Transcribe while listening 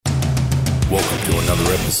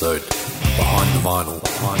another episode Behind the Vinyl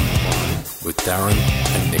with Darren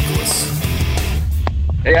and Nicholas.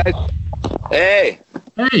 Hey guys. Hey.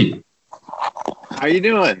 Hey. How you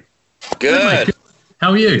doing? Good.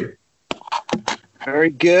 How are you?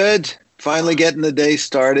 Very good. Finally getting the day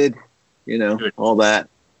started. You know, Good. all that.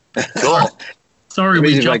 Cool. Sorry we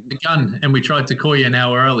Amazing, jumped the gun and we tried to call you an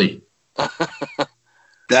hour early.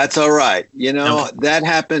 That's all right. You know, that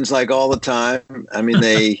happens like all the time. I mean,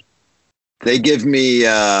 they give me,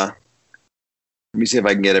 let me see if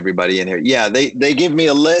I can get everybody in here. Yeah, they give me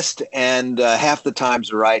a list and half the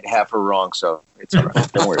times are right, half are wrong. So it's all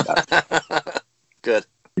right. Don't worry about it. Good.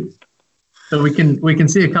 So we can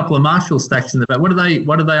see a couple of Marshall stacks in the back. What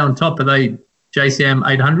are they on top? Are they JCM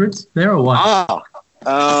 800s there or what?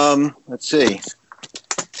 Let's see.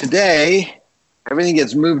 Today, everything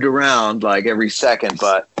gets moved around like every second,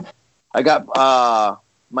 but I got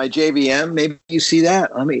my JVM. Maybe you see that?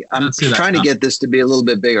 I'm trying to get this to be a little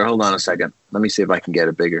bit bigger. Hold on a second. Let me see if I can get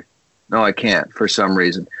it bigger. No, I can't for some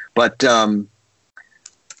reason. But so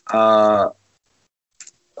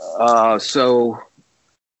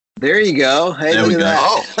there you go. Hey, There look we at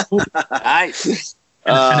go. that. Nice.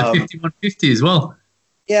 And a 5150 as well.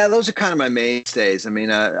 Yeah, those are kind of my mainstays. I mean,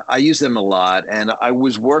 I use them a lot, and I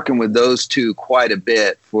was working with those two quite a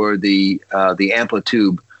bit for the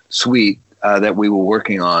Amplitube suite that we were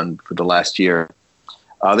working on for the last year.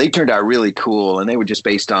 They turned out really cool, and they were just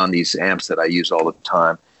based on these amps that I use all the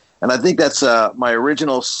time. And I think that's my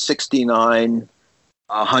original 69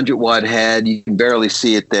 100-watt head. You can barely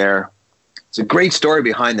see it there. It's a great story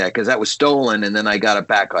behind that because that was stolen, and then I got it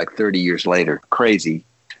back like 30 years later. Crazy.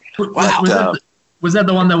 Wow. Was that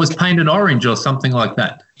the one that was painted orange or something like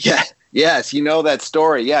that? Yeah. Yes, you know that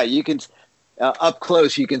story. Yeah, you can up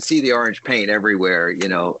close. You can see the orange paint everywhere. You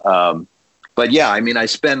know, but yeah, I mean, I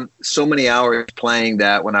spent so many hours playing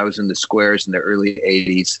that when I was in the Squares in the early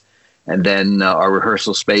 '80s, and then our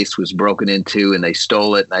rehearsal space was broken into, and they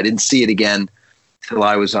stole it, and I didn't see it again until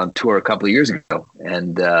I was on tour a couple of years ago,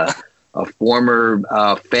 and a former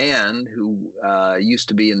fan who used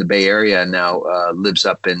to be in the Bay Area and now lives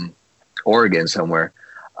up in Oregon somewhere,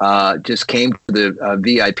 just came to the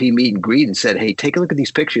VIP meet and greet and said, "Hey, take a look at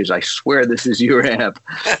these pictures. I swear this is your amp."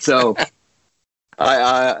 So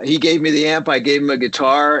he gave me the amp. I gave him a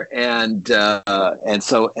guitar, and then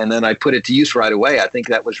I put it to use right away. I think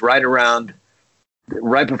that was right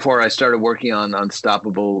before I started working on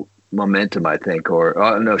Unstoppable Momentum, I think, or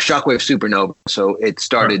Shockwave Supernova. So it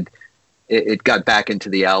started. It got back into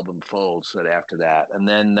the album fold. So after that, and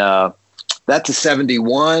then that's a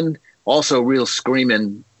 71. Also real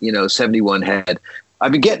screaming, 71 head.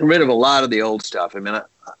 I've been getting rid of a lot of the old stuff. I mean,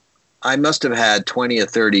 I must have had 20 or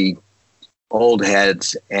 30 old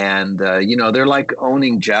heads, and, they're like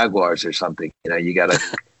owning Jaguars or something. You got to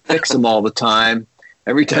fix them all the time.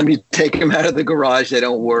 Every time you take them out of the garage, they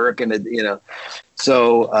don't work. And,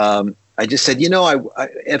 so I just said,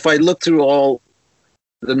 if I look through all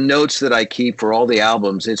the notes that I keep for all the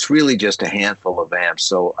albums, it's really just a handful of amps.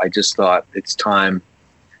 So I just thought it's time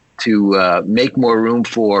to make more room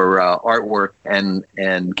for artwork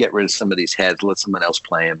and get rid of some of these heads, let someone else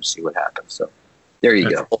play them, see what happens. So there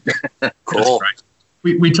you go. Cool.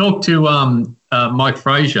 We talked to Mike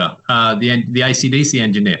Frazier, the AC/DC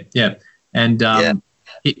engineer. Yeah. And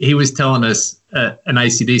he was telling us an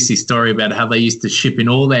AC/DC story about how they used to ship in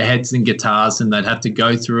all their heads and guitars, and they'd have to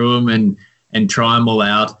go through them and try them all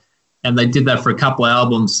out. And they did that for a couple of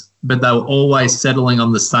albums, but they were always settling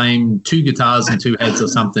on the same 2 guitars and 2 heads or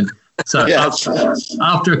something. So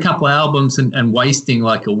after a couple of albums and wasting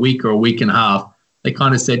like a week or a week and a half, they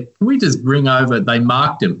kind of said, can we just bring over, they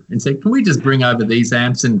marked them and said, can we just bring over these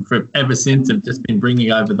amps? And ever since, I've just been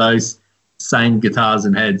bringing over those same guitars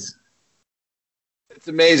and heads. It's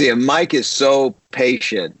amazing. And Mike is so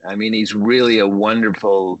patient. I mean, he's really a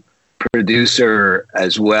wonderful producer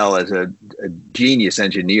as well as a genius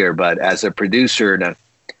engineer, but as a producer and a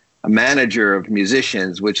manager of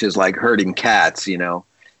musicians, which is like herding cats,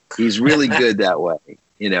 he's really good that way.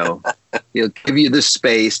 He'll give you the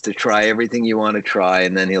space to try everything you want to try,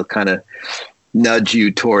 and then he'll kind of nudge you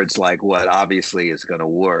towards like what obviously is going to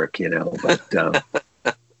work, but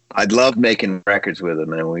I'd love making records with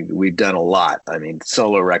him, and we've done a lot. I mean,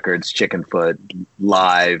 solo records, Chickenfoot,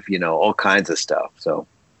 live, all kinds of stuff. So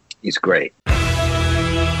he's great.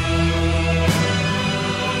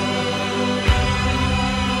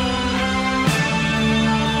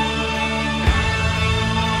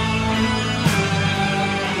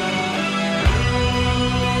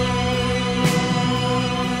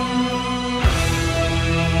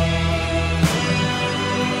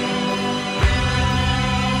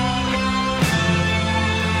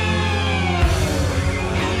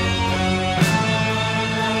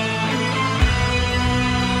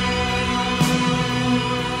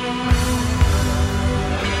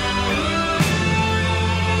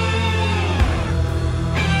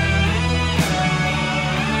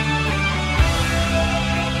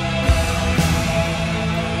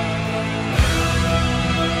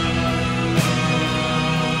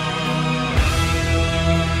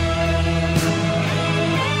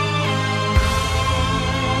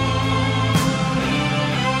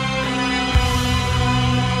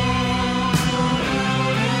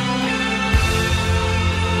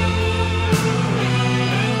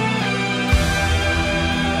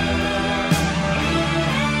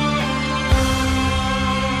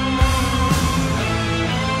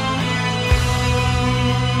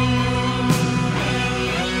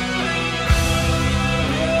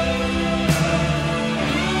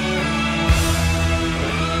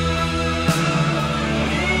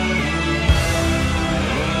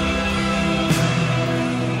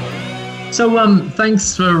 So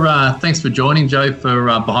thanks for joining, Joe, for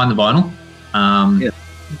Behind the Vinyl.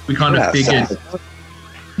 We kind of figured,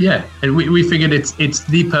 and we figured it's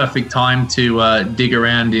the perfect time to dig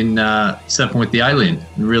around in Surfing with the Alien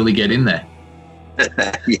and really get in there.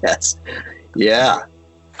 Yes, yeah.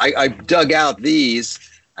 I dug out these.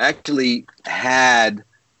 I actually had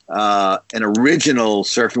an original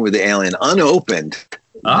Surfing with the Alien unopened.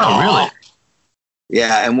 Oh, really?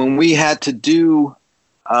 Yeah, and when we had to do,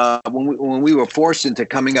 when we were forced into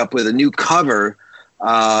coming up with a new cover,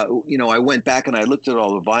 I went back and I looked at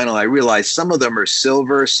all the vinyl. I realized some of them are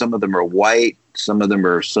silver, some of them are white, some of them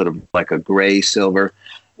are sort of like a gray silver,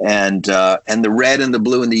 and the red and the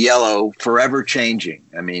blue and the yellow forever changing.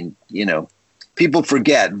 I mean, people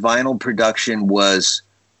forget vinyl production was,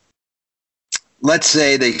 let's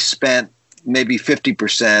say they spent maybe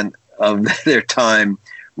 50% of their time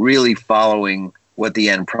really following what the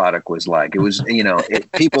end product was like. It was,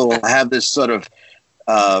 people have this sort of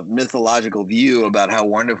mythological view about how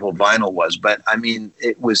wonderful vinyl was, but I mean,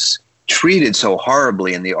 it was treated so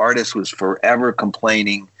horribly, and the artist was forever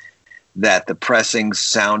complaining that the pressings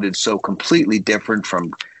sounded so completely different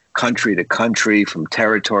from country to country, from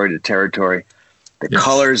territory to territory. The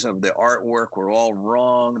colors of the artwork were all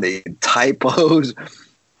wrong. The typos,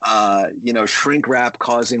 shrink wrap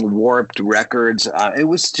causing warped records. It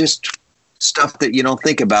was just stuff that you don't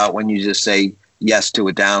think about when you just say yes to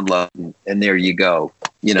a download, and there you go.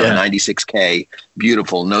 96K,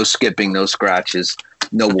 beautiful, no skipping, no scratches,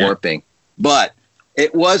 no warping. But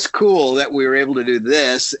it was cool that we were able to do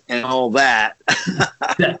this and all that.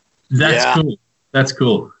 That's cool. That's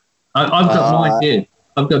cool. I've got mine here.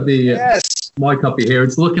 I've got the my copy here.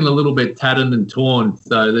 It's looking a little bit tattered and torn.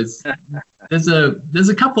 So there's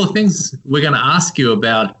a couple of things we're going to ask you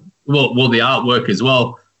about. Well, the artwork as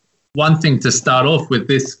well. One thing to start off with,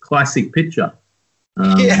 this classic picture.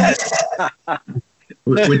 Yes.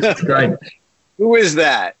 Which is great. Who is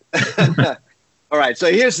that? All right.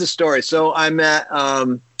 So here's the story. So I'm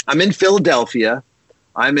in Philadelphia.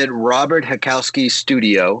 I'm at Robert Hakowski's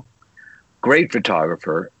studio. Great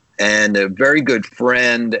photographer and a very good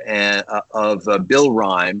friend of Bill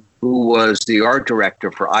Rhyme, who was the art director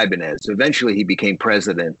for Ibanez. Eventually, he became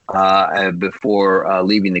president before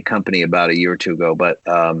leaving the company about a year or two ago. But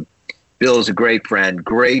Bill is a great friend,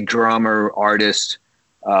 great drummer, artist,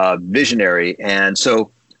 visionary. And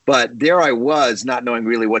so, but there I was, not knowing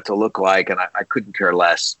really what to look like, and I couldn't care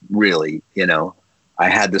less, really. I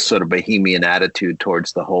had this sort of bohemian attitude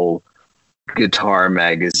towards the whole guitar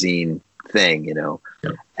magazine thing,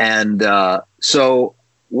 Yep. And so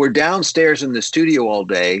we're downstairs in the studio all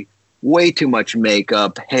day, way too much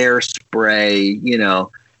makeup, hairspray,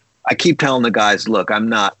 I keep telling the guys, look, I'm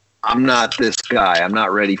not this guy. I'm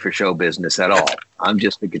not ready for show business at all. I'm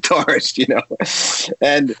just a guitarist,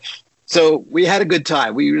 And so we had a good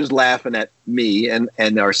time. We were just laughing at me and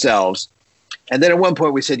ourselves. And then at one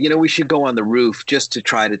point we said, we should go on the roof just to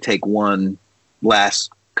try to take one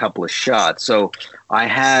last couple of shots. So I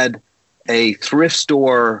had a thrift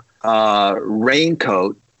store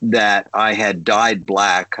raincoat that I had dyed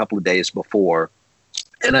black a couple of days before.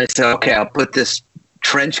 And I said, okay, I'll put this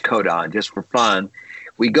trench coat on just for fun.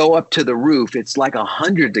 We go up to the roof. It's like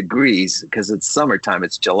 100 degrees because it's summertime.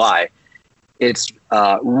 It's July. It's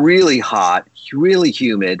really hot, really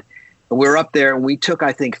humid. And we're up there and we took,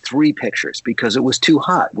 I think, 3 pictures because it was too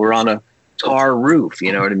hot. We're on a tar roof,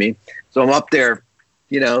 you know what I mean? So I'm up there,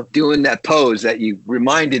 doing that pose that you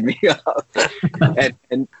reminded me of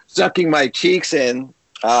and sucking my cheeks in,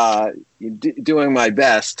 doing my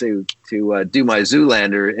best to do my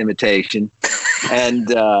Zoolander imitation.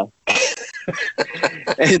 And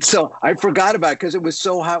and so I forgot about it because it was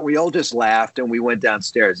so hot. We all just laughed and we went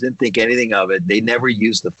downstairs. Didn't think anything of it. They never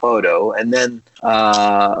used the photo. And then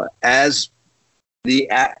as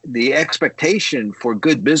the expectation for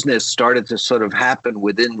good business started to sort of happen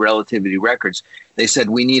within Relativity Records, they said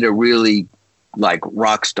we need a really like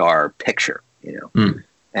rock star picture,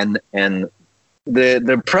 And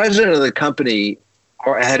the president of the company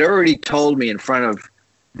had already told me in front of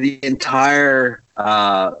the entire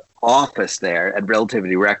office there at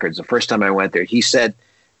Relativity Records, the first time I went there, he said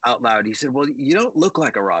out loud, he said, well, you don't look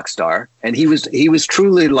like a rock star. And he was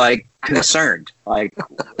truly like concerned, like,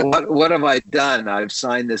 what have I done? I've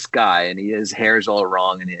signed this guy and his hair's all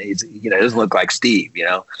wrong and he's, doesn't look like Steve,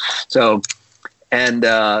 So,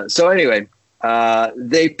 so anyway,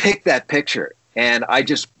 they picked that picture and I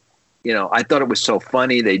just, I thought it was so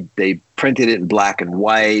funny. They printed it in black and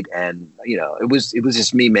white and, it was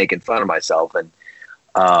just me making fun of myself. And,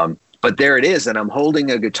 but there it is. And I'm holding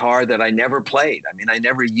a guitar that I never played. I mean, I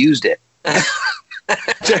never used it.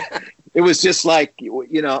 it was just like,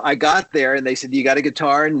 you know, I got there and they said, "You got a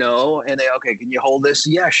guitar?" No. And they, "Okay, can you hold this?"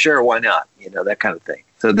 "Yeah, sure. Why not?" You know, that kind of thing.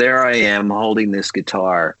 So there I am holding this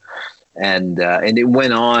guitar. And it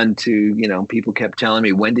went on to, you know, people kept telling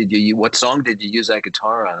me, what song did you use that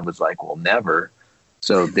guitar on? I was like, well, never.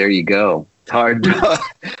 So there you go. It's hard.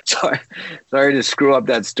 Sorry to screw up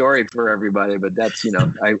that story for everybody, but that's, you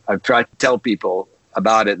know, I've tried to tell people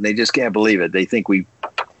about it and they just can't believe it. They think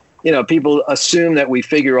people assume that we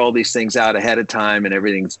figure all these things out ahead of time and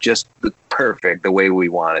everything's just perfect the way we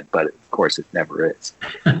want it. But of course it never is.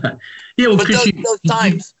 Yeah, well, but those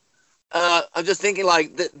times, I'm just thinking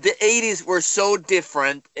like the 80s were so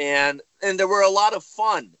different and there were a lot of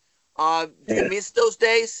fun. Do you miss those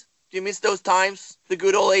days? Do you miss those times, the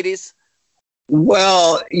good old 80s?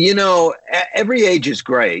 Well, you know, every age is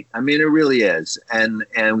great. I mean, it really is. And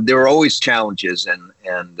there are always challenges and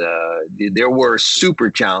there were super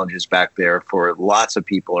challenges back there for lots of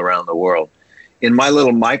people around the world. In my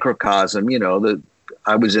little microcosm, you know,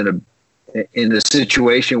 I was in a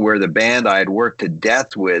situation where the band I had worked to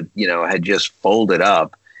death with, you know, had just folded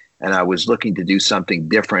up and I was looking to do something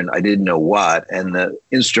different. I didn't know what. And the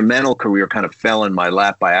instrumental career kind of fell in my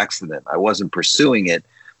lap by accident. I wasn't pursuing it.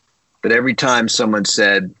 But every time someone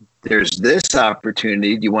said, "There's this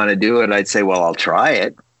opportunity, do you want to do it?" I'd say, "Well, I'll try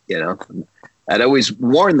it." You know, I'd always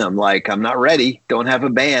warn them, like, "I'm not ready. Don't have a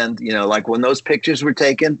band." You know, like when those pictures were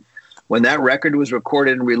taken, when that record was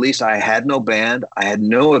recorded and released, I had no band. I had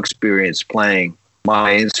no experience playing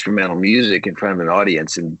my instrumental music in front of an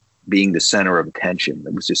audience and being the center of attention.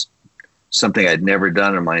 It was just something I'd never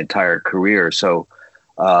done in my entire career. So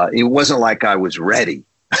it wasn't like I was ready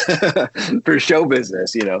for show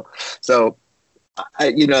business, you know. So,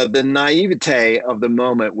 you know, the naivete of the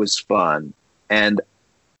moment was fun. And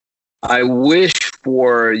I wish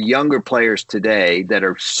for younger players today that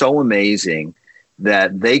are so amazing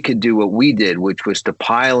that they could do what we did, which was to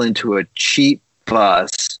pile into a cheap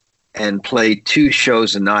bus and play 2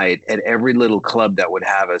 shows a night at every little club that would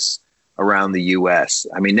have us around the U.S.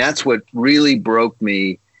 I mean, that's what really broke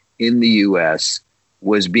me in the U.S.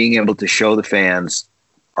 was being able to show the fans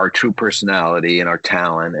our true personality and our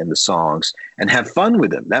talent and the songs and have fun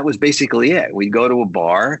with them. That was basically it. We'd go to a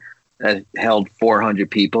bar that held 400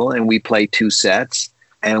 people and we play 2 sets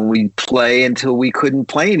and we'd play until we couldn't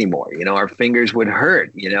play anymore. You know, our fingers would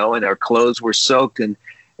hurt, you know, and our clothes were soaked and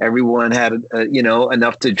everyone had, you know,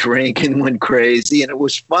 enough to drink and went crazy and it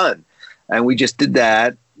was fun. And we just did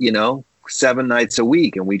that, you know, 7 nights a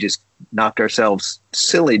week and we just knocked ourselves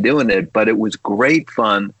silly doing it, but it was great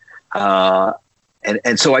fun.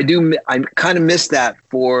 And so I kind of miss that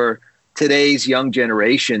for today's young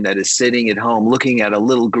generation that is sitting at home looking at a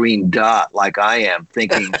little green dot like I am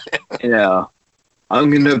thinking, you know, I'm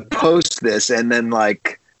going to post this and then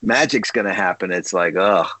like magic's going to happen. It's like,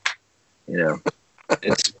 oh, you know,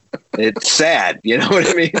 it's sad. You know what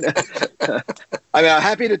I mean? I mean, I'm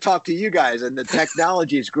happy to talk to you guys and the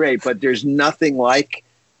technology is great, but there's nothing like,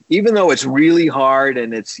 even though it's really hard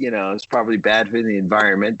and it's, you know, it's probably bad for the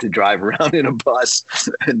environment to drive around in a bus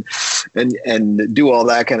and do all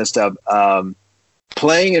that kind of stuff.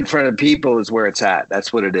 Playing in front of people is where it's at.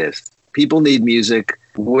 That's what it is. People need music.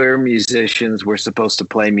 We're musicians. We're supposed to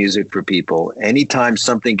play music for people. Anytime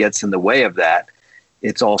something gets in the way of that,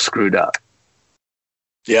 it's all screwed up.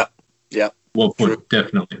 Yeah. Yeah. Well put,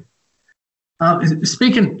 definitely.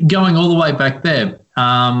 Going all the way back there,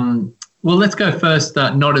 well, let's go first.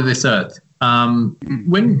 Not of This Earth.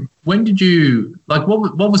 When did you what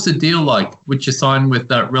was the deal like? Which you signed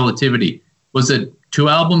with Relativity? Was it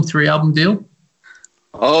 2-album, 3-album deal?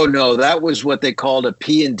 Oh no, that was what they called a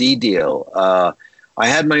P&D deal. I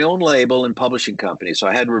had my own label and publishing company, so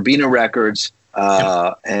I had Rubina Records,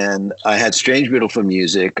 and I had Strange Beautiful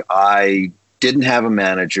Music. I didn't have a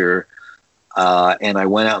manager, and I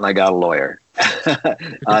went out and I got a lawyer,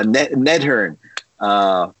 Ned Hearn.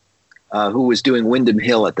 Who was doing Windham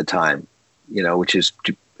Hill at the time, you know,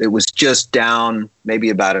 it was just down maybe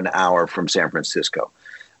about an hour from San Francisco.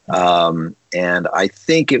 And I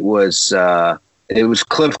think it was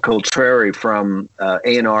Cliff Coltrari from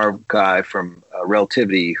A&R guy from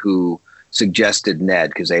Relativity who suggested Ned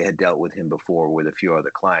because they had dealt with him before with a few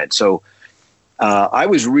other clients. So I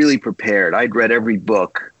was really prepared. I'd read every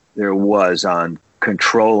book there was on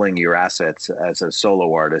controlling your assets as a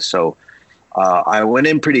solo artist. So I went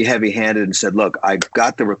in pretty heavy-handed and said, look, I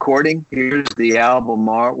got the recording. Here's the album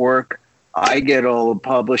artwork. I get all the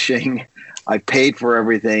publishing. I paid for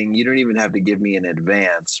everything. You don't even have to give me an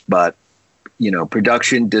advance, but, you know,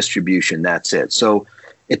 production, distribution, that's it. So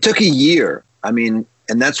it took a year. I mean,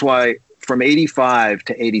 and that's why from 85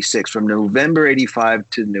 to 86, from November 85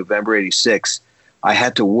 to November 86, I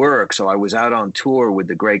had to work. So I was out on tour with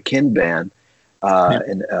the Greg Kihn Band,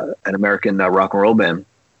 an American rock and roll band.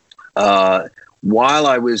 While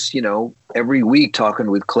I was, every week talking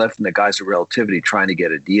with Cliff and the guys at Relativity trying to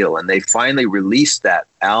get a deal. And they finally released that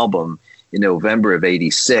album in November of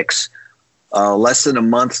 '86. Less than a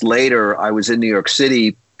month later, I was in New York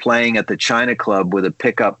City playing at the China Club with a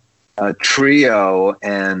pickup trio,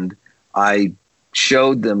 and I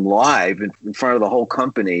showed them live in front of the whole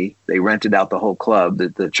company. They rented out the whole club,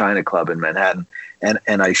 the China Club in Manhattan.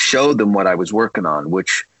 And I showed them what I was working on,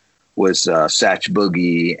 which was Satch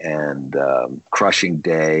Boogie and Crushing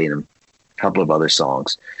Day and a couple of other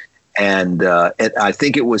songs. And I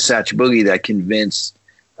think it was Satch Boogie that convinced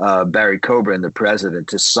Barry Coburn, the president,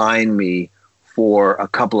 to sign me for a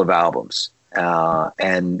couple of albums.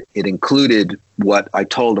 And it included what I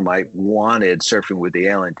told him I wanted Surfing with the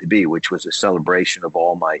Alien to be, which was a celebration of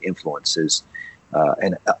all my influences,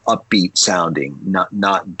 and upbeat sounding,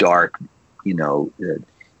 not dark,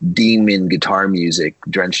 demon guitar music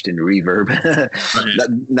drenched in reverb,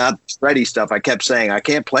 not Freddie stuff. I kept saying I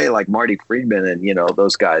can't play like Marty Friedman and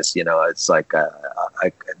those guys. It's like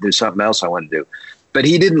there's something else I want to do. But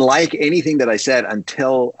he didn't like anything that I said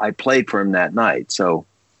until I played for him that night. So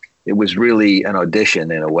it was really an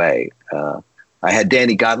audition in a way. I had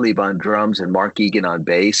Danny Gottlieb on drums and Mark Egan on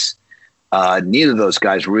bass. Neither of those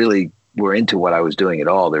guys really were into what I was doing at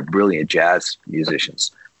all. They're brilliant jazz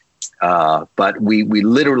musicians. But we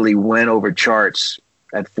literally went over charts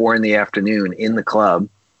at 4 p.m. in the club.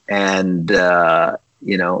 And, and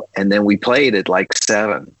then we played at like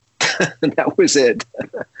 7. That was it.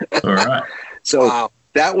 All right. So wow.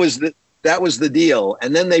 That was the deal.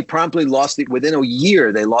 And then they promptly lost within a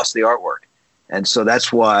year, they lost the artwork. And so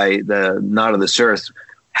that's why the Not of This Earth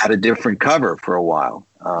had a different cover for a while.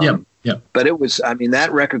 Yeah. But it was, that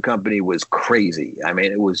record company was crazy.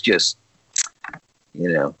 It was just,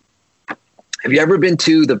 Have you ever been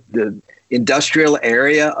to the industrial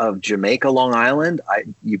area of Jamaica, Long Island?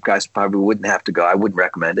 You guys probably wouldn't have to go. I wouldn't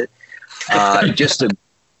recommend it. Just a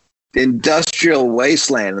industrial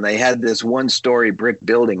wasteland, and they had this 1-story brick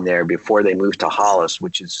building there before they moved to Hollis,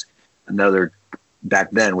 which is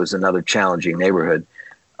back then was another challenging neighborhood.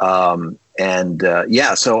 So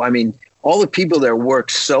all the people there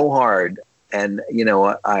worked so hard, and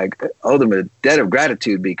I owe them a debt of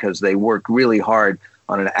gratitude because they worked really hard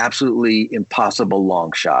on an absolutely impossible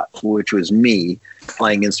long shot, which was me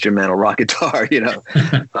playing instrumental rock guitar,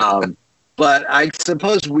 But I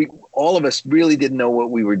suppose all of us really didn't know what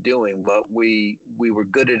we were doing, but we were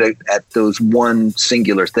good at those one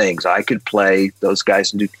singular things. I could play. Those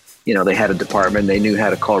guys knew, they had a department. They knew how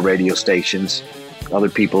to call radio stations. Other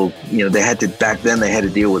people, back then they had to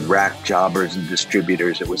deal with rack jobbers and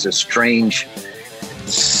distributors. It was a strange,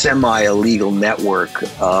 semi-illegal network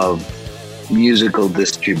of musical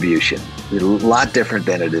distribution. A lot different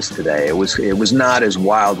than it is today. It was not as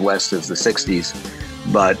Wild West as the 60s.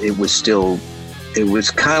 But it was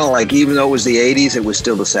kind of like, even though it was the 80s, it was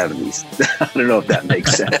still the 70s. I don't know if that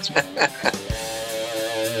makes sense.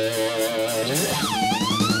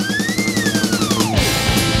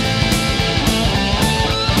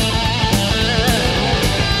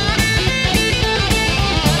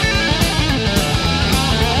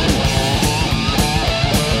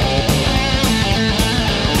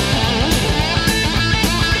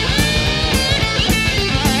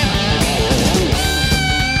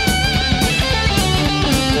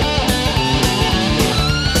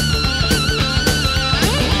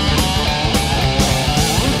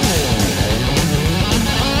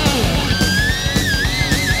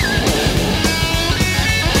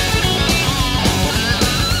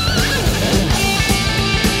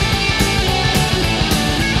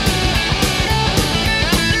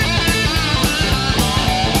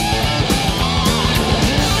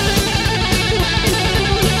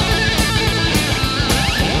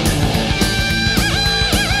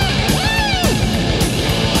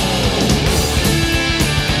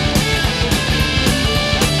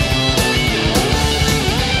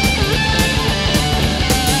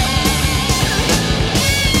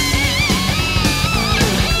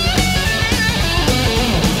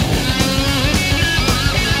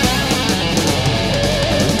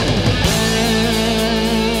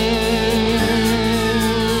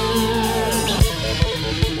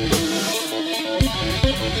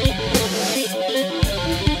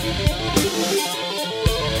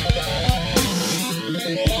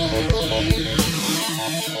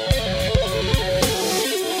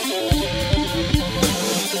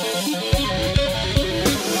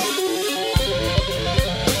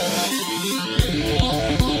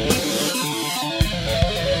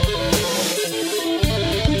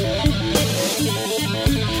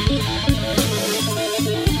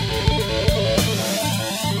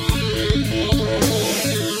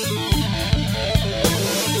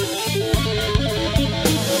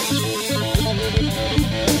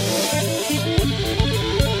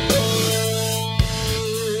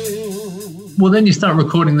 well, then you start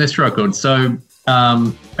recording this record. So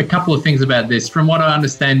a couple of things about this. From what I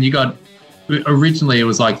understand, you got originally it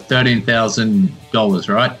was like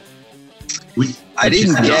 $13,000, right? I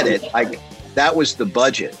didn't get it. That was the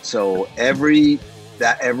budget. So every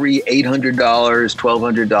 $800,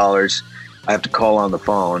 $1,200, I have to call on the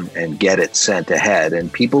phone and get it sent ahead.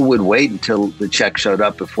 And people would wait until the check showed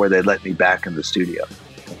up before they'd let me back in the studio.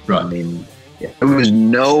 Right. I mean, there was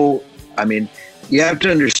you have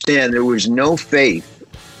to understand there was no faith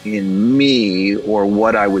in me or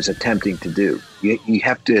what I was attempting to do. You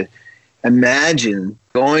have to imagine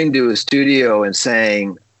going to a studio and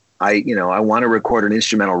saying, I want to record an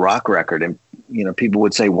instrumental rock record. And, people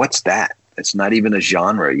would say, what's that? It's not even a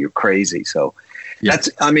genre. You're crazy. So that's,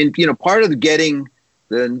 part of getting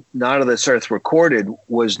the Not of This Earth recorded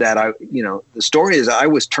was that the story is I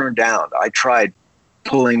was turned down. I tried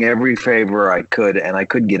pulling every favor I could, and I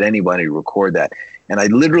couldn't get anybody to record that. And I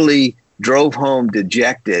literally drove home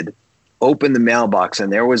dejected, opened the mailbox,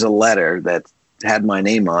 and there was a letter that had my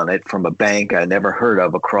name on it from a bank I never heard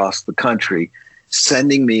of across the country,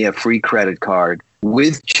 sending me a free credit card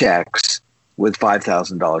with checks with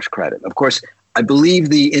 $5,000 credit. Of course, I believe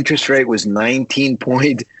the interest rate was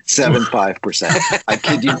 19.75%. I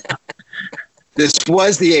kid you. This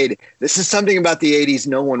was the 80s. This is something about the 80s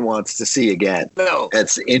no one wants to see again. No.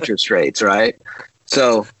 It's interest rates, right?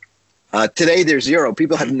 So today there's zero.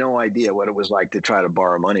 People have no idea what it was like to try to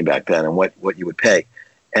borrow money back then and what you would pay.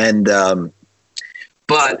 And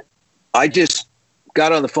but I just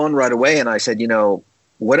got on the phone right away and I said,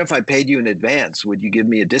 what if I paid you in advance? Would you give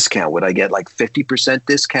me a discount? Would I get like 50%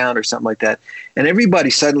 discount or something like that? And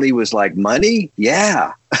everybody suddenly was like, money?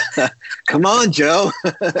 Yeah. Come on, Joe.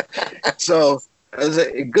 So it was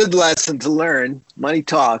a good lesson to learn. Money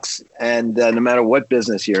talks, and no matter what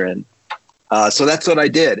business you're in. So that's what I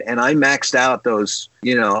did. And I maxed out those,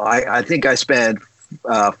 I think I spent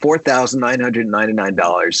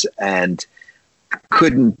 $4,999 and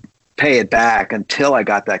couldn't pay it back until I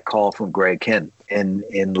got that call from Greg Kihn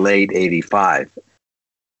in late 85.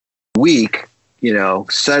 Week,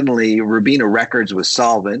 suddenly Rubina Records was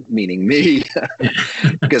solvent, meaning me,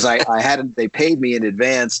 because they paid me in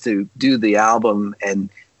advance to do the album and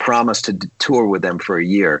promised to tour with them for a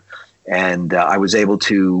year. And I was able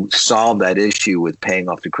to solve that issue with paying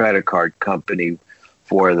off the credit card company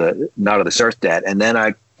for the Not of This Earth debt. And then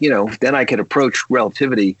I could approach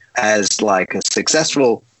Relativity as like a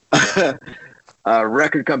successful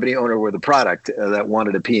record company owner with a product that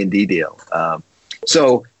wanted a P&D deal.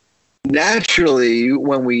 So naturally,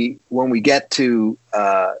 when we get to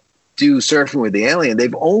do Surfing with the Alien,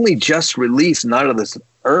 they've only just released Not of This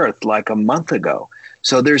Earth like a month ago.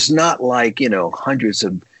 So there's not like, hundreds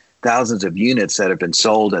of thousands of units that have been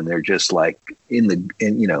sold and they're just like in the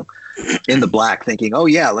black thinking, oh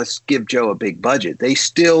yeah, let's give Joe a big budget. They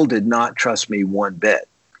still did not trust me one bit.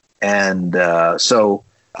 And so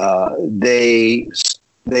they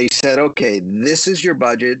said, okay, this is your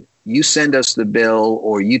budget. You send us the bill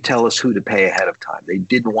or you tell us who to pay ahead of time. They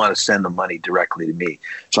didn't want to send the money directly to me.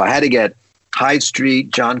 So I had to get Hyde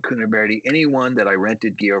Street, John Cuniberti, anyone that I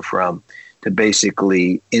rented gear from to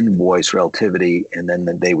basically invoice Relativity, and then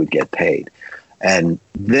they would get paid. And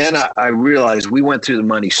then I realized we went through the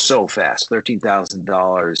money so fast,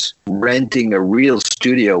 $13,000, renting a real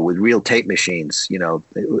studio with real tape machines.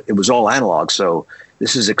 It was all analog, so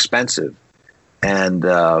this is expensive. And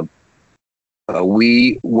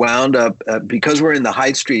we wound up, because we're in the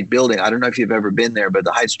Hyde Street building, I don't know if you've ever been there, but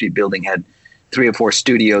the Hyde Street building had 3 or 4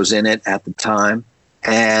 studios in it at the time.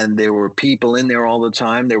 And there were people in there all the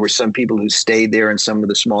time. There were some people who stayed there in some of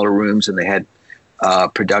the smaller rooms, and they had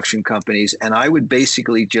production companies. And I would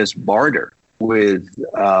basically just barter with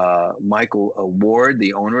Michael Ward,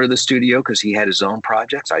 the owner of the studio, because he had his own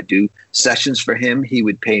projects. I do sessions for him. He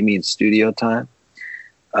would pay me in studio time.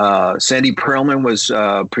 Sandy Pearlman was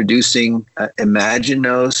producing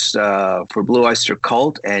Imaginos for Blue Oyster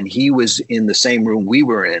Cult, and he was in the same room we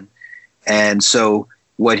were in. And so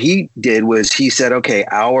what he did was he said, okay,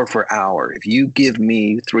 hour for hour. If you give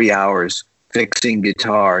me 3 hours fixing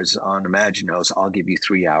guitars on Imaginos, I'll give you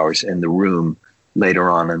 3 hours in the room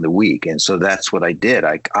later on in the week. And so that's what I did.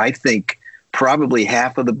 I think probably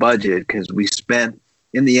half of the budget, because we spent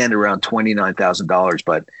in the end around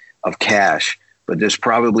 $29,000 of cash, but there's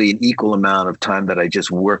probably an equal amount of time that I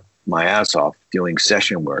just worked my ass off doing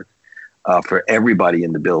session work for everybody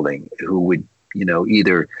in the building who would,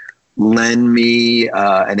 either lend me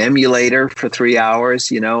an emulator for 3 hours,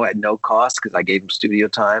 at no cost because I gave them studio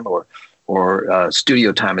time, or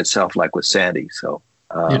studio time itself, like with Sandy. So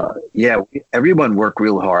everyone worked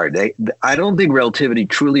real hard. I don't think Relativity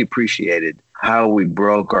truly appreciated how we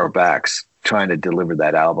broke our backs trying to deliver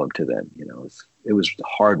that album to them. It was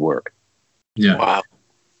hard work. Yeah. Wow.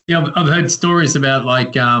 Yeah, I've heard stories about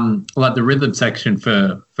like the rhythm section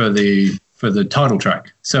for the title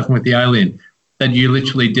track, Surfing with the Alien, that you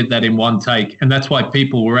literally did that in one take, and that's why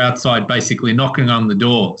people were outside basically knocking on the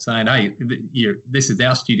door saying, "Hey, this is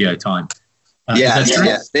our studio time." Yeah.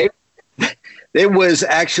 It was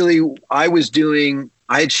actually I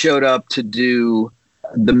had showed up to do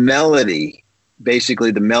the melody,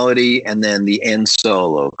 basically the melody, and then the end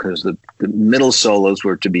solo, because the middle solos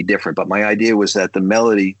were to be different. But my idea was that the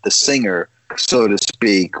melody, the singer, so to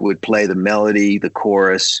speak, would play the melody, the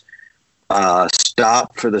chorus,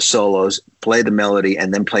 stop for the solos, play the melody,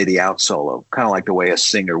 and then play the out solo, kind of like the way a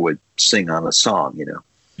singer would sing on a song,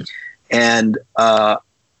 And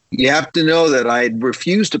you have to know that I had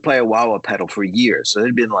refused to play a wah-wah pedal for years. So it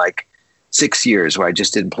had been like 6 years where I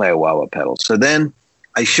just didn't play a wah-wah pedal. So then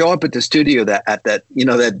I show up at the studio that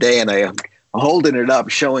day, and I'm holding it up,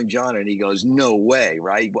 showing John, and he goes, "No way,"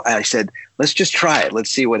 right? I said, "Let's just try it. Let's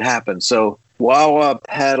see what happens." So wah-wah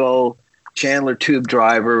pedal, Chandler tube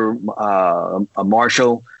driver, a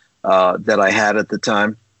Marshall that I had at the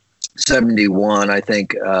time, 71, I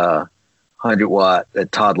think, 100 watt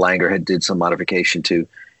that Todd Langer had did some modification to.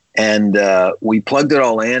 And we plugged it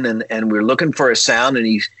all in, and we were looking for a sound,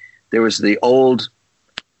 and there was the old,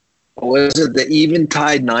 was it the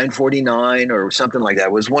Eventide 949 or something like that?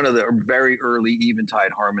 It was one of the very early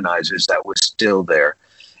Eventide harmonizers that was still there.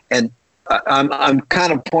 And I'm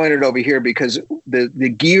kind of pointed over here because the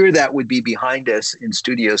gear that would be behind us in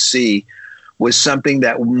Studio C was something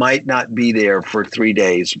that might not be there for 3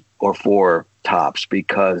 days or 4 tops,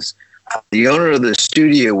 because the owner of the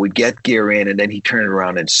studio would get gear in and then he'd turn it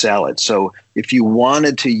around and sell it. So if you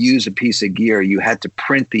wanted to use a piece of gear, you had to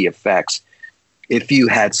print the effects if you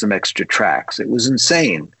had some extra tracks. It was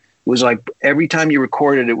insane. It was like every time you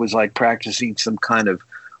recorded, it was like practicing some kind of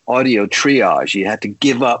audio triage. You had to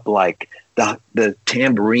give up like the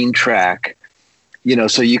tambourine track,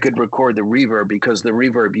 so you could record the reverb, because the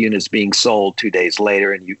reverb unit's being sold 2 days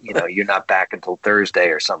later, and you're not back until Thursday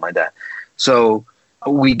or something like that. So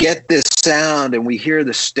we get this sound, and we hear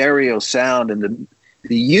the stereo sound, and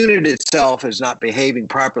the unit itself is not behaving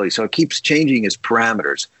properly, so it keeps changing its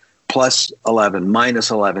parameters, plus 11, minus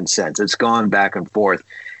 11 cents. It's gone back and forth.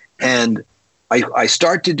 And I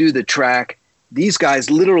start to do the track. These guys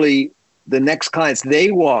literally, the next clients,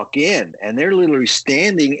 they walk in, and they're literally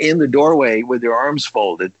standing in the doorway with their arms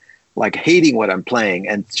folded, like hating what I'm playing,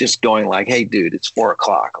 and just going like, "Hey, dude, it's 4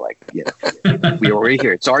 o'clock. Like, we were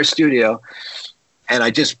here. It's our studio." And I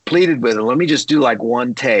just pleaded with him, "Let me just do like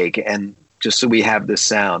one take, and just so we have this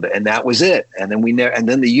sound." And that was it. And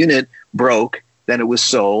then the unit broke. Then it was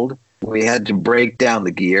sold. We had to break down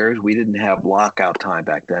the gears. We didn't have lockout time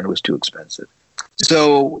back then. It was too expensive.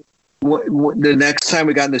 So the next time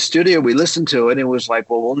we got in the studio, we listened to it, and it was like,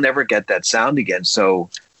 well, we'll never get that sound again. So,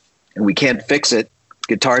 and we can't fix it.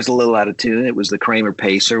 Guitar's a little out of tune. It was the Kramer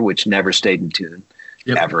Pacer, which never stayed in tune,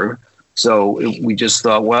 ever. So we just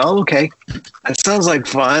thought, well, okay, that sounds like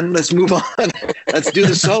fun. Let's move on. Let's do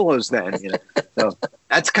the solos then. So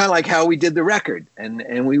that's kind of like how we did the record,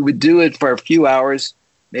 and we would do it for a few hours,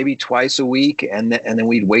 maybe twice a week, and then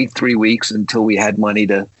we'd wait 3 weeks until we had money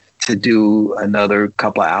to do another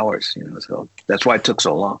couple of hours. So that's why it took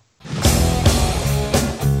so long.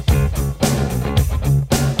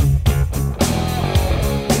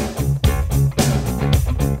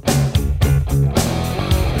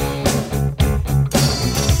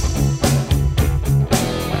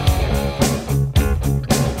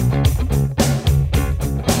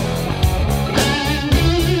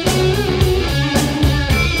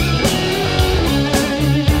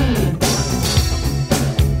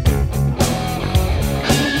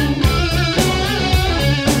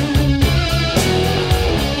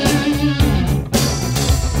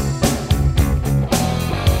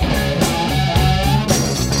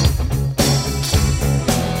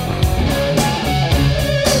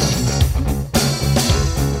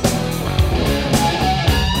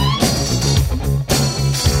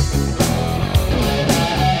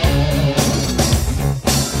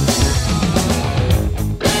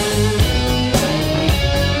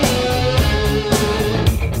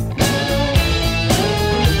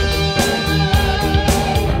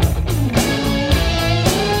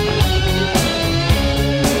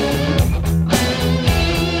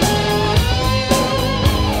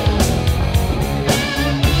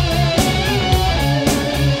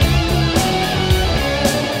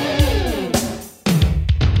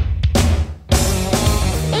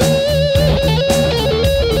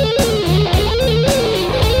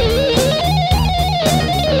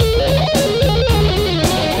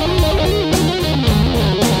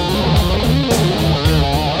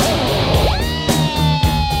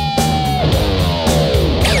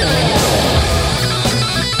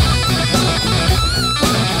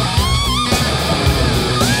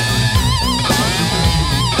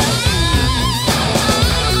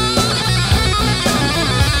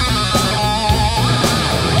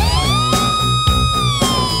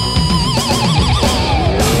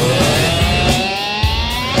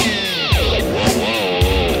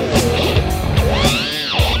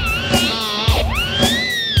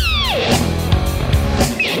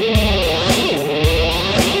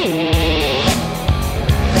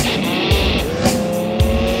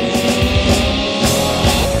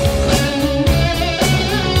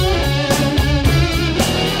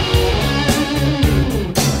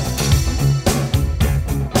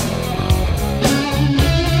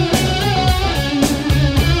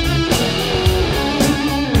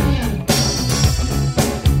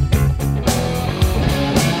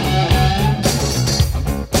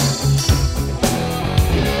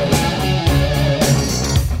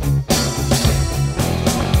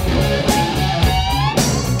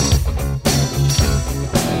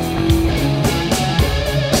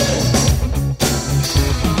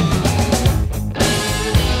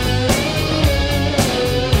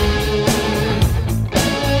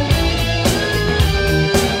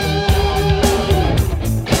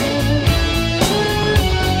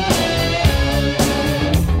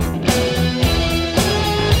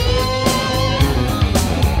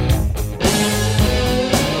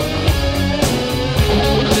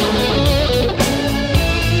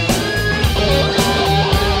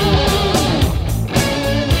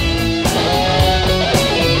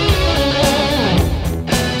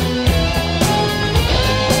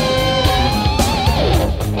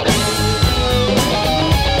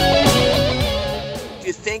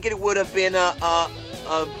 think it would have been a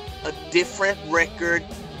different record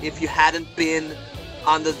if you hadn't been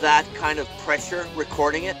under that kind of pressure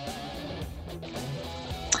recording it?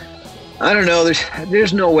 I don't know.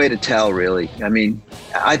 There's no way to tell, really. I mean,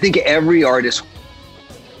 I think every artist,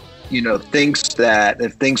 thinks that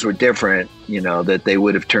if things were different, that they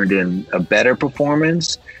would have turned in a better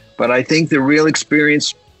performance. But I think the real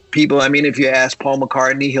experienced people, I mean, if you ask Paul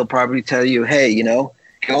McCartney, he'll probably tell you, hey,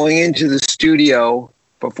 going into the studio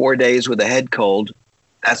for 4 days with a head cold,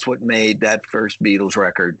 that's what made that first Beatles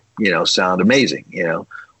record, sound amazing,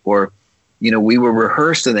 or, we were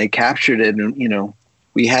rehearsed and they captured it and,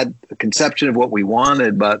 we had a conception of what we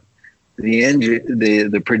wanted, but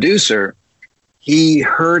the producer, he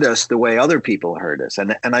heard us the way other people heard us.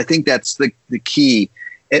 And I think that's the key.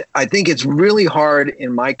 I think it's really hard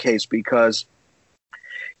in my case because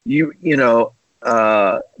Glyn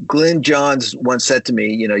Johns once said to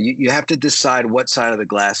me, you have to decide what side of the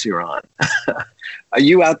glass you're on. Are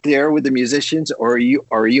you out there with the musicians or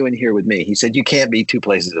are you in here with me? He said, you can't be two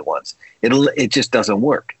places at once. It just doesn't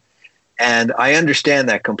work. And I understand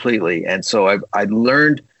that completely. And so I've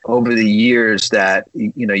learned over the years that,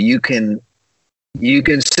 you can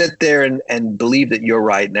sit there and believe that you're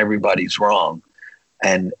right and everybody's wrong.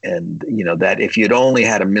 And that if you'd only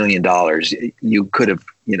had $1 million, you could have,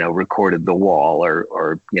 recorded The Wall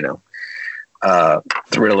or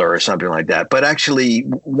Thriller or something like that. But actually,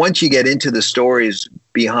 once you get into the stories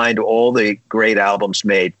behind all the great albums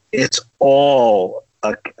made, it's all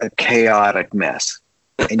a chaotic mess.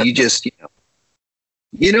 And you just,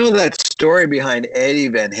 that story behind Eddie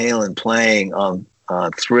Van Halen playing on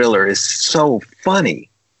Thriller is so funny,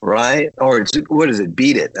 right? Or what is it?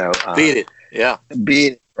 Beat It. Beat It. Yeah.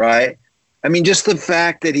 Beat It, right? I mean, just the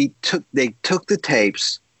fact that they took the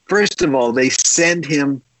tapes. First of all, they send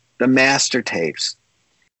him the master tapes,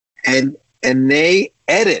 and they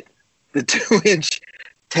edit the 2-inch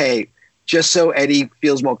tape just so Eddie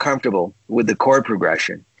feels more comfortable with the chord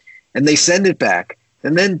progression, and they send it back.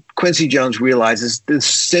 And then Quincy Jones realizes the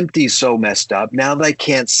SMPTE's so messed up. Now they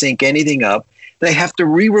can't sync anything up. They have to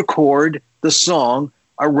re-record the song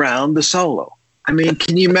around the solo. I mean,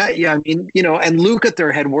 can you imagine? Yeah, I mean, and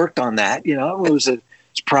Lukather had worked on that.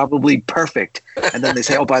 It's probably perfect. And then they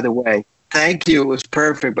say, oh, by the way, thank you. It was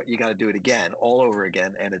perfect, but you got to do it again, all over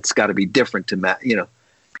again. And it's got to be different to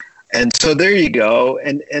And so there you go.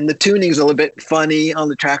 And the tuning's a little bit funny on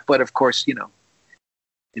the track, but of course,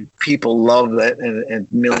 people love that and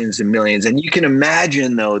millions and millions. And you can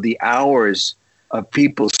imagine, though, the hours of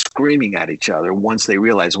people screaming at each other once they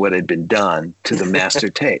realized what had been done to the master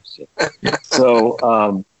tapes.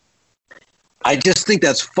 So I just think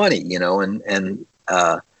that's funny, and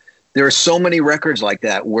there are so many records like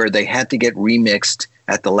that where they had to get remixed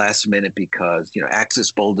at the last minute because,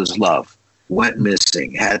 Axis Bold as Love went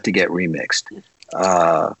missing, had to get remixed.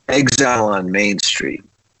 Exile on Main Street.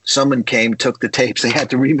 Someone came, took the tapes. They had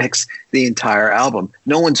to remix the entire album.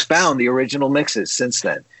 No one's found the original mixes since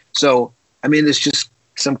then. So, I mean, there's just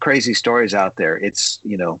some crazy stories out there. It's,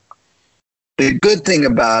 the good thing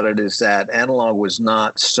about it is that analog was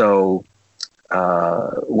not so,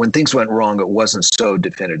 when things went wrong, it wasn't so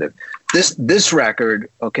definitive. This record,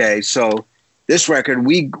 okay, so this record,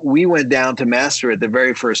 we went down to master it the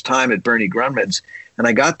very first time at Bernie Grunman's. And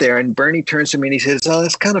I got there and Bernie turns to me and he says, oh,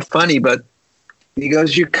 that's kind of funny, but he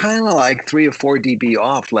goes, you're kind of like 3 or 4 dB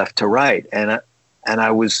off left to right. And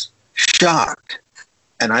I was shocked.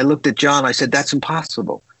 And I looked at John. I said, that's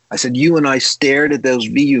impossible. I said, you and I stared at those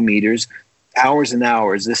VU meters hours and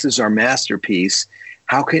hours. This is our masterpiece.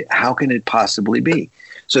 How can it possibly be?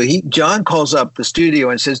 So John calls up the studio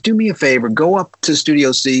and says, do me a favor. Go up to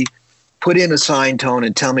Studio C, put in a sine tone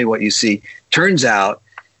and tell me what you see. Turns out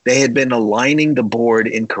they had been aligning the board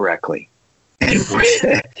incorrectly.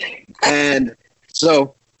 And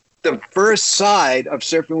so the first side of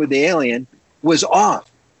Surfing with the Alien was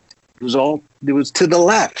off. It was to the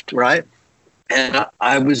left, right? And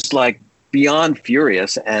I was like beyond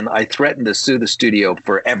furious, and I threatened to sue the studio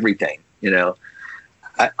for everything,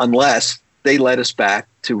 unless they let us back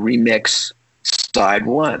to remix side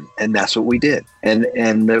one, and that's what we did. And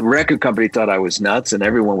the record company thought I was nuts, and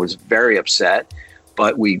everyone was very upset.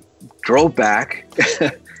 But we drove back,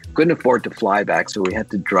 couldn't afford to fly back, so we had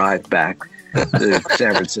to drive back to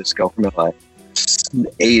San Francisco from LA.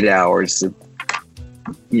 8 hours,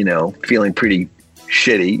 feeling pretty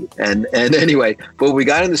shitty. And anyway, but we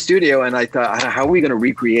got in the studio and I thought, how are we going to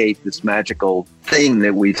recreate this magical thing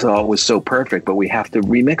that we thought was so perfect, but we have to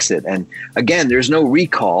remix it. And again, there's no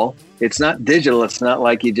recall. It's not digital. It's not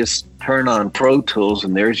like you just turn on Pro Tools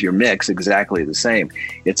and there's your mix exactly the same.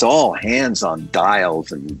 It's all hands on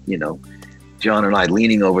dials and, John and I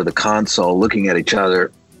leaning over the console, looking at each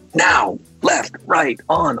other. Now, left, right,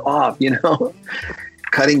 on, off,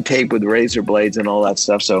 cutting tape with razor blades and all that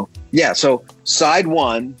stuff. So yeah, so side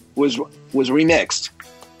one was remixed.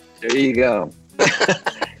 There you go.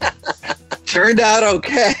 Turned out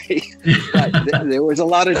okay. But there was a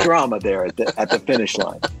lot of drama there at the finish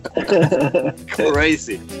line.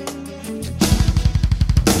 Crazy.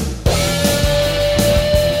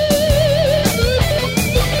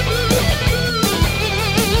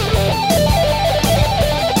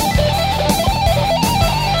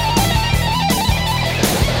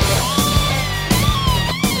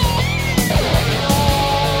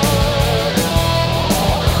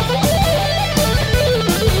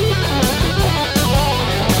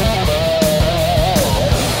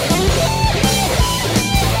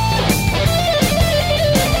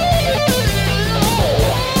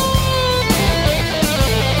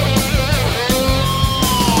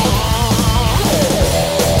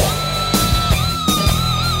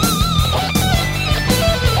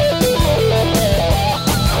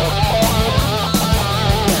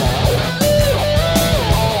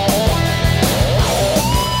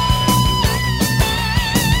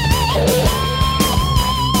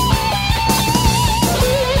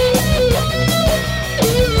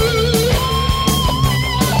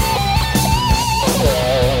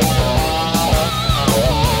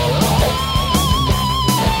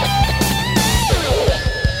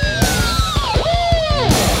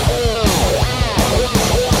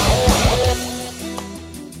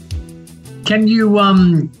 Can you,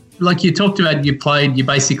 like you talked about, you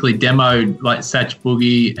basically demoed like Satch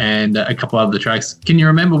Boogie and a couple other tracks. Can you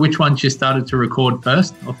remember which ones you started to record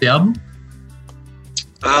first off the album?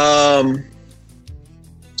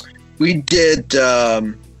 We did, let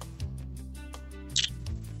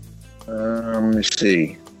me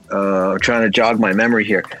see. I'm trying to jog my memory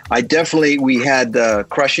here. We had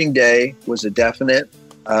Crushing Day was a definite.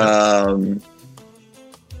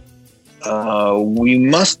 We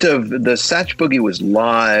must have, the Satch Boogie was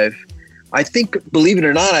live. I think, believe it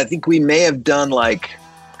or not, I think we may have done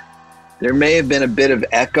there may have been a bit of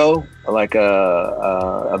Echo, like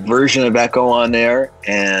a version of Echo on there,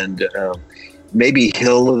 and maybe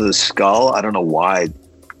Hill of the Skull. I don't know why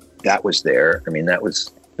that was there. I mean,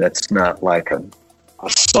 that's not like a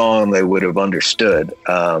song they would have understood.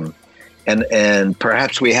 And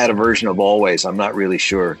perhaps we had a version of Always. I'm not really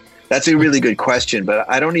sure. That's a really good question, but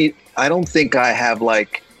I don't think I have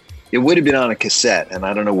it would have been on a cassette, and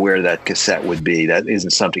I don't know where that cassette would be. That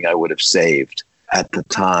isn't something I would have saved at the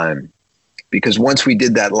time, because once we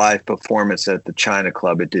did that live performance at the China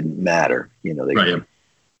Club, it didn't matter, Right.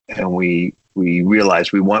 And we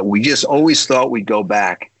realized we just always thought we'd go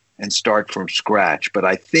back and start from scratch. But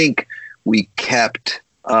I think we kept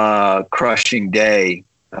Crushing Day,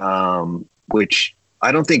 which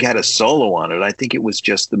I don't think had a solo on it. I think it was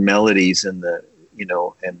just the melodies and the,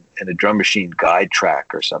 and a drum machine guide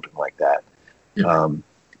track or something like that. Yeah.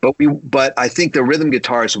 But I think the rhythm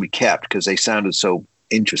guitars we kept because they sounded so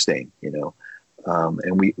interesting, and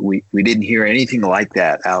we didn't hear anything like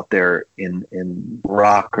that out there in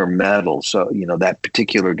rock or metal. So, that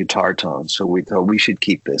particular guitar tone. So we thought we should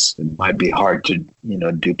keep this. It might be hard to,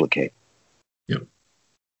 duplicate. Yep.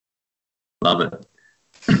 Love it.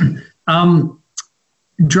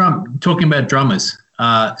 Talking about drummers,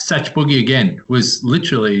 Satch Boogie again was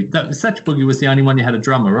Satch Boogie was the only one you had a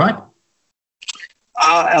drummer, right?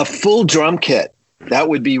 A full drum kit. That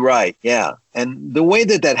would be right. Yeah. And the way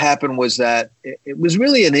that happened was that it was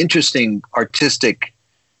really an interesting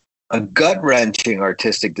a gut-wrenching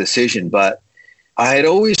artistic decision. But I had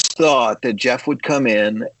always thought that Jeff would come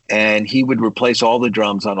in and he would replace all the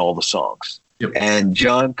drums on all the songs. Yep. And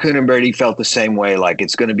John Cunimberti felt the same way,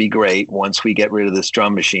 it's going to be great once we get rid of this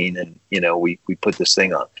drum machine and, we put this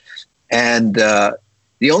thing on. And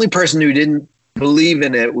the only person who didn't believe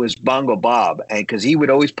in it was Bongo Bob, and because he would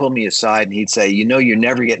always pull me aside and he'd say, you're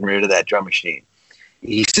never getting rid of that drum machine.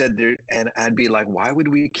 He said, and I'd be like, why would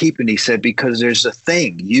we keep it? And he said, because there's a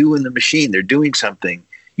thing, you and the machine, they're doing something.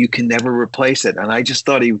 You can never replace it. And I just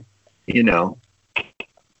thought he,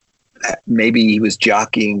 maybe he was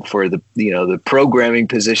jockeying for the programming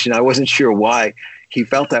position. I wasn't sure why he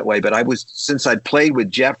felt that way, but since I'd played with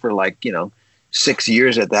Jeff for 6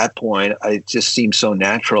 years at that point, it just seemed so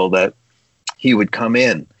natural that he would come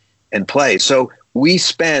in and play. So we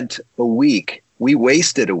spent a week. We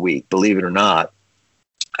wasted a week, believe it or not.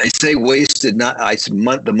 I say wasted,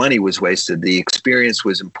 the money was wasted. The experience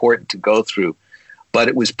was important to go through, but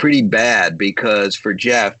it was pretty bad because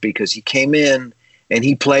he came in and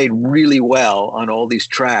he played really well on all these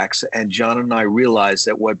tracks. And John and I realized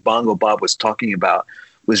that what Bongo Bob was talking about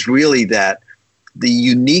was really that the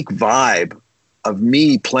unique vibe of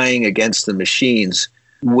me playing against the machines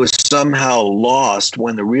was somehow lost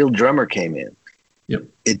when the real drummer came in. Yep.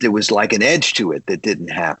 There was like an edge to it that didn't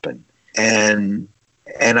happen. And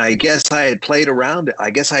I guess I had played around it.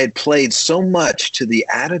 I guess I had played so much to the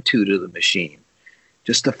attitude of the machine.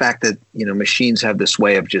 Just the fact that, machines have this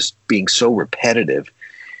way of just being so repetitive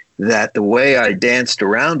that the way I danced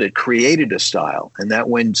around it created a style. And that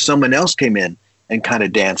when someone else came in and kind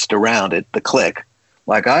of danced around it, the click,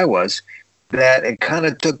 like I was, that it kind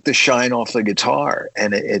of took the shine off the guitar,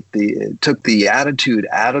 and it took the attitude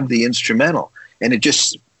out of the instrumental. And it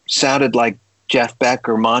just sounded like Jeff Beck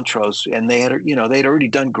or Montrose, and they'd already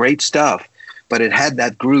done great stuff, but it had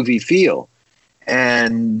that groovy feel.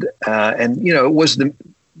 And it was the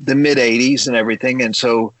mid 80s and everything. And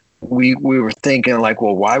so we were thinking like,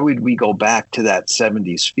 well, why would we go back to that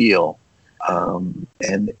 70s feel? And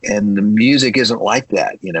the music isn't like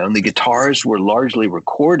that, and the guitars were largely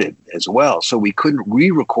recorded as well. So we couldn't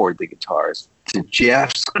re-record the guitars to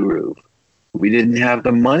Jeff's groove. We didn't have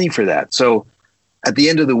the money for that. So at the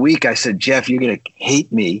end of the week, I said, Jeff, you're going to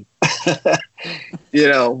hate me,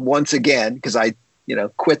 once again, because I,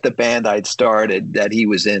 quit the band I'd started that he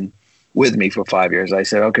was in with me for 5 years. I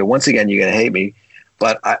said, okay, once again, you're going to hate me,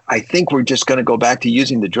 but I think we're just going to go back to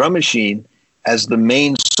using the drum machine as the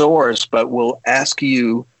main source, but we'll ask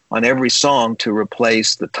you on every song to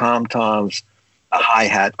replace the tom-toms, a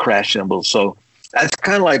hi-hat, crash cymbals. So that's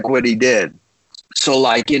kind of like what he did. So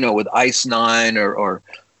like, with Ice Nine or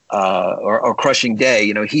Crushing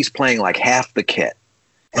Day, he's playing like half the kit.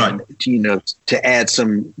 And, to add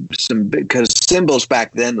some, because cymbals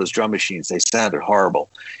back then, those drum machines, they sounded horrible.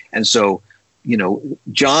 And so,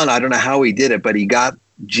 John, I don't know how he did it, but he got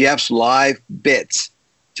Jeff's live bits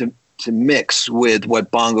to mix with what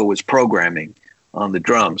Bongo was programming on the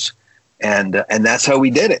drums. And that's how we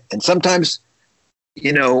did it. And sometimes,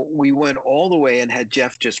 we went all the way and had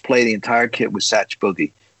Jeff just play the entire kit with Satch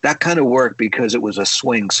Boogie. That kind of worked because it was a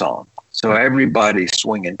swing song. So everybody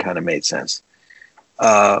swinging kind of made sense.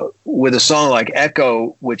 With a song like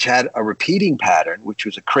Echo, which had a repeating pattern, which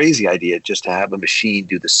was a crazy idea just to have a machine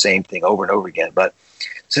do the same thing over and over again. But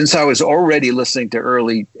since I was already listening to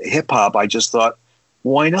early hip hop, I just thought,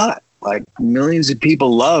 why not? Like, millions of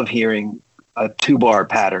people love hearing a 2-bar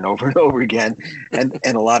pattern over and over again, and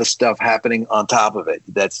a lot of stuff happening on top of it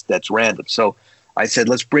that's random. So I said,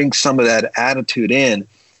 let's bring some of that attitude in.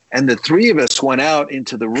 And the three of us went out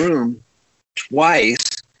into the room twice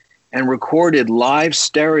and recorded live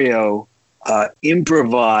stereo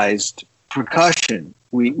improvised percussion.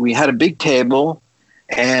 We had a big table,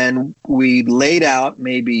 and we laid out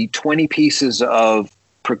maybe 20 pieces of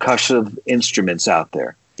percussive instruments out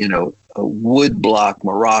there. A wood block,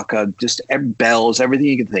 maraca, just bells, everything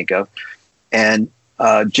you can think of. And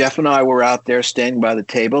Jeff and I were out there standing by the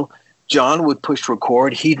table. John would push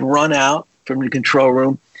record. He'd run out from the control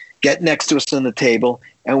room, get next to us on the table,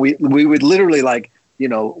 and we would literally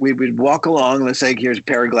we would walk along. Let's say here's a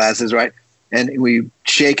pair of glasses, right? And we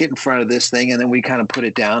shake it in front of this thing, and then we kind of put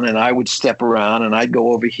it down, and I would step around, and I'd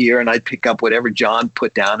go over here, and I'd pick up whatever John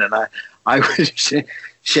put down, and I would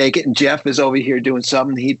shake it, and Jeff is over here doing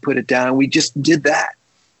something. He'd put it down, and we just did that.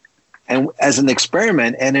 And as an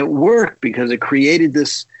experiment, and it worked because it created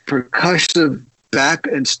this percussive back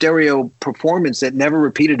and stereo performance that never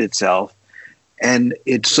repeated itself. And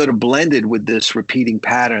it sort of blended with this repeating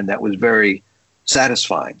pattern that was very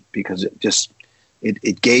satisfying because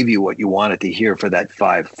it gave you what you wanted to hear for that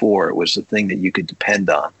 5/4. It was the thing that you could depend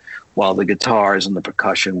on, while the guitars and the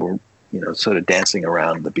percussion were, sort of dancing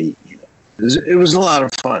around the beat. It was a lot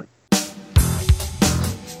of fun.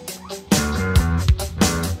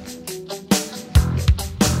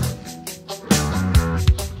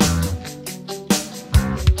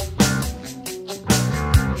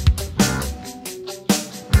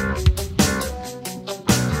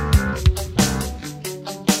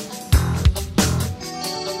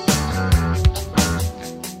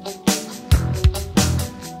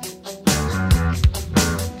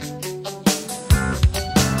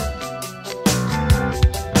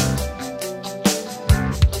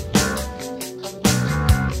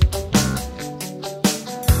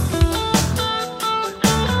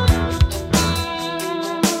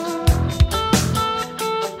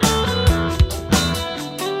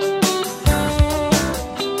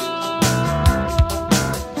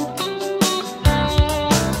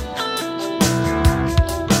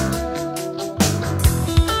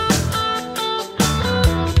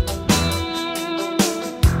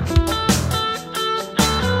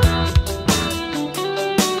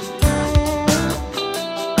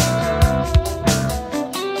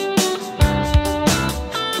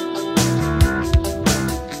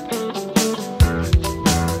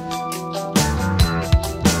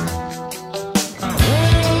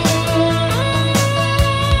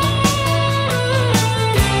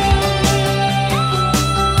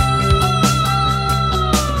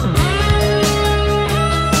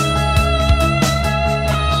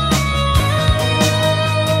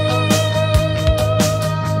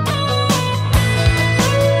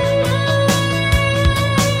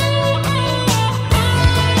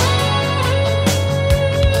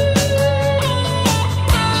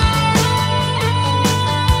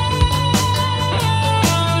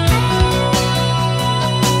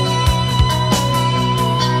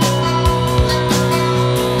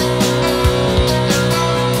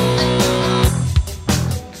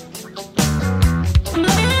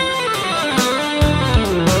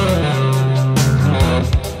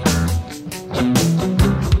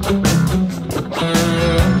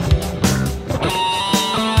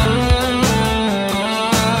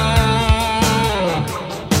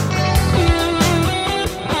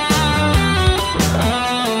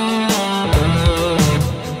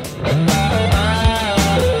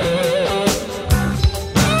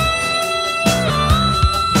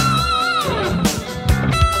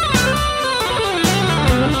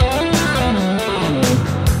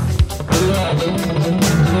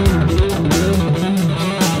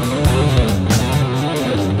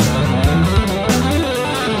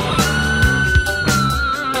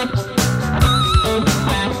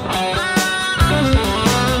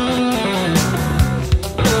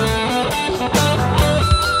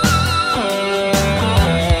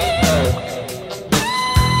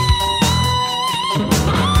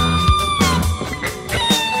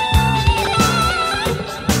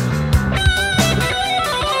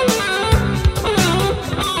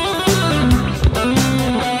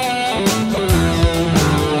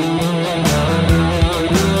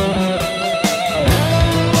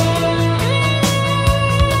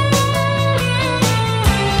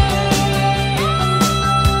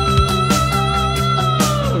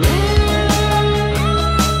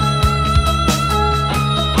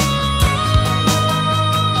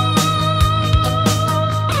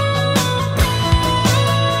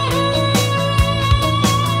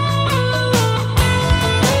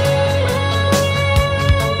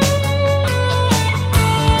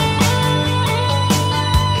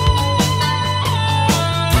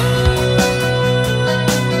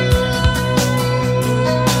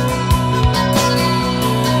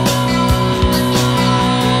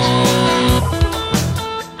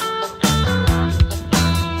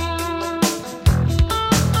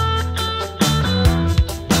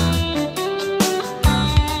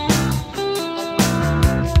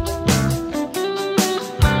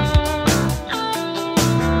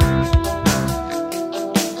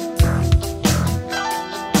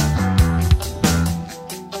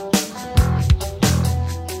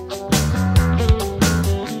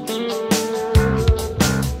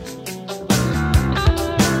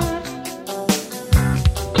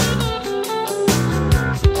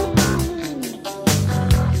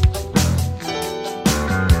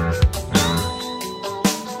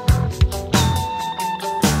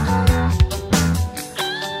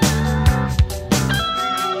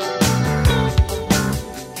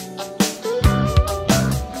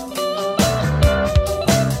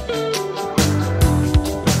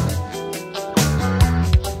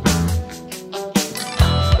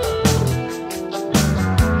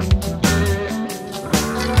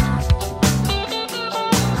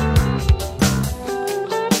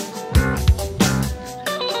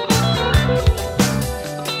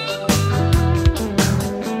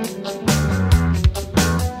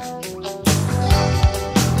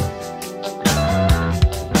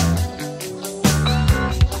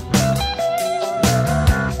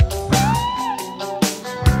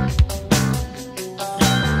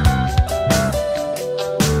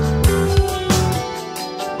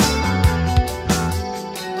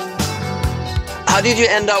 How did you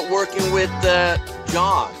end up working with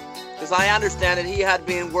John? Because I understand that he had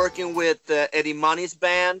been working with Eddie Money's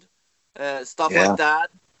band, stuff like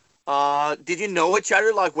that. Did you know each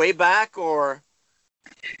other like way back, or?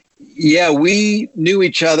 Yeah, we knew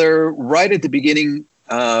each other right at the beginning.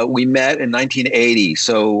 We met in 1980.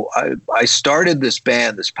 So I started this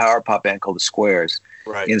band, this power pop band called The Squares,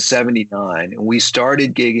 in 79. And we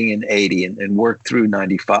started gigging in 80 and worked through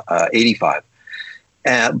 85.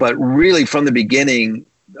 But really from the beginning,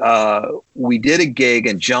 we did a gig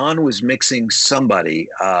and John was mixing somebody.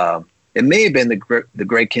 It may have been the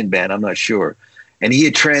Greg Kihn Band, I'm not sure. And he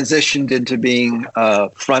had transitioned into being a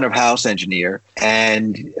front of house engineer.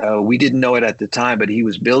 And we didn't know it at the time, but he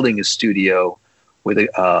was building a studio with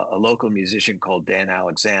a local musician called Dan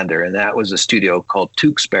Alexander. And that was a studio called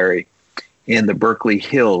Tewksbury in the Berkeley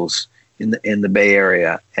Hills in the Bay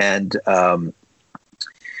Area. And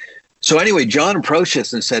so anyway, John approached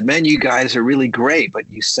us and said, man, you guys are really great, but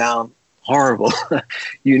you sound horrible.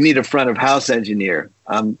 You need a front of house engineer.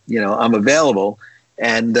 I'm available.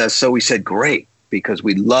 And so we said, great, because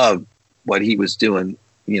we loved what he was doing,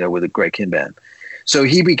 with the Greg Kihn Band. So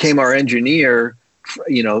he became our engineer,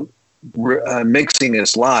 mixing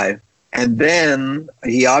us live. And then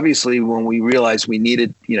he obviously, when we realized we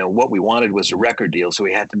needed, what we wanted was a record deal, so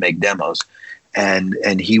we had to make demos.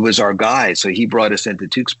 And he was our guy, so he brought us into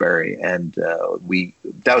Tewksbury, and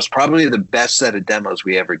that was probably the best set of demos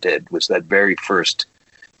we ever did. Was that very first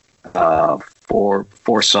four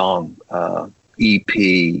song EP?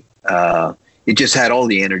 It just had all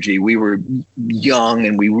the energy. We were young,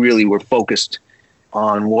 and we really were focused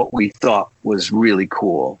on what we thought was really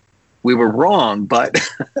cool. We were wrong, but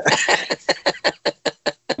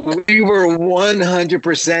we were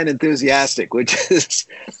 100% enthusiastic, which is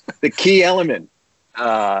the key element.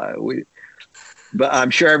 But I'm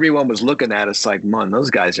sure everyone was looking at us like, man, those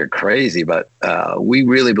guys are crazy. But we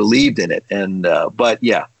really believed in it. And but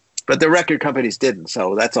the record companies didn't.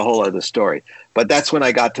 So that's a whole other story. But that's when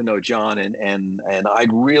I got to know John, and I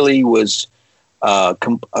really was a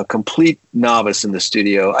complete novice in the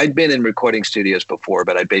studio. I'd been in recording studios before,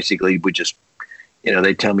 but I basically would just,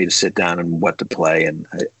 they'd tell me to sit down and what to play. And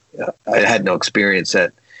I had no experience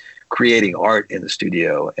at creating art in the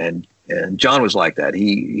studio. And John was like that.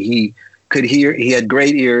 He could hear, he had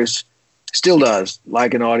great ears, still does,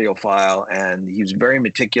 like an audiophile. And he was very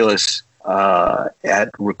meticulous at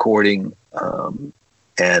recording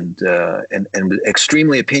and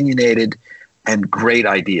extremely opinionated and great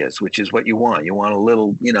ideas, which is what you want. You want a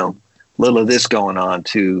little of this going on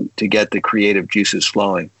to get the creative juices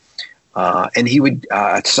flowing. And he would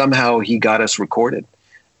somehow he got us recorded,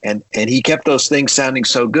 and he kept those things sounding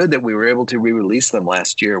so good that we were able to re-release them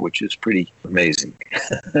last year, which is pretty amazing.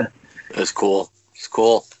 That's cool. It's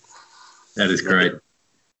cool. That is great.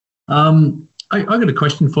 I got a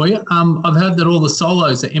question for you. I've heard that all the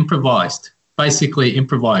solos are improvised, basically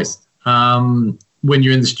improvised when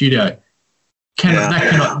you're in the studio.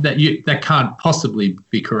 That can't possibly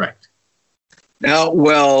be correct. Now,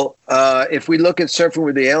 well, if we look at Surfing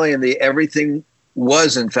with the Alien, everything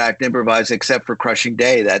was in fact improvised except for Crushing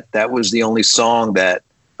Day. That was the only song that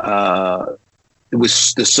it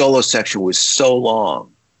was, the solo section was so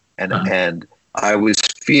long, and I was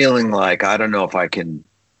feeling like I don't know if I can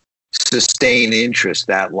sustain interest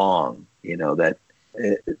that long. That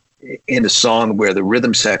in a song where the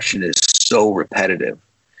rhythm section is so repetitive.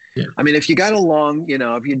 Yeah. I mean, if you got a long,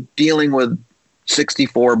 if you're dealing with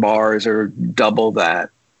 64 bars or double that,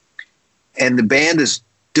 and the band is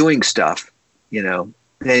doing stuff, then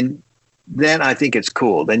I think it's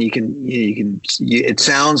cool. Then you can it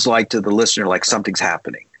sounds like to the listener like something's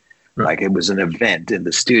happening, right. Like it was an event in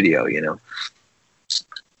the studio,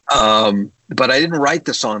 But I didn't write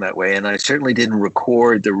the song that way, and I certainly didn't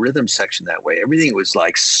record the rhythm section that way. Everything was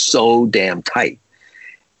like so damn tight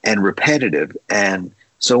and repetitive, and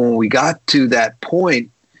so when we got to that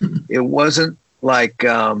point, it wasn't like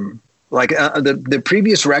the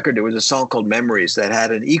previous record. There was a song called Memories that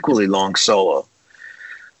had an equally long solo,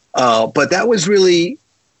 but that was really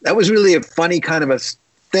a funny kind of a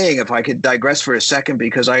thing. If I could digress for a second,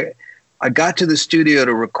 because I got to the studio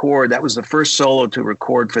to record. That was the first solo to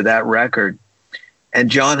record for that record,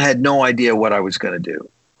 and John had no idea what I was going to do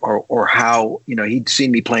or how. He'd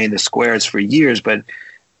seen me playing the Squares for years, but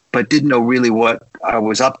didn't know really what I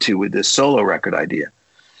was up to with this solo record idea.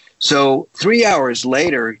 So 3 hours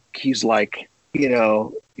later, he's like,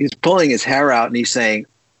 he's pulling his hair out and he's saying,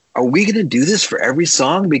 are we going to do this for every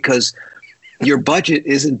song? Because your budget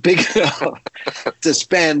isn't big enough to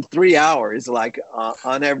spend 3 hours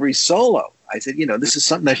on every solo. I said, this is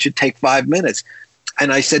something that should take 5 minutes.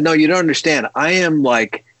 And I said, no, you don't understand. I am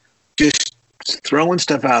just throwing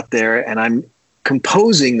stuff out there, and I'm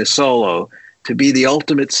composing the solo to be the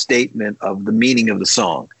ultimate statement of the meaning of the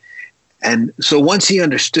song. And so once he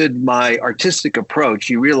understood my artistic approach,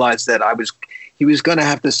 he realized that he was going to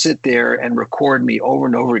have to sit there and record me over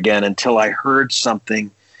and over again until I heard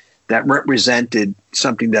something that represented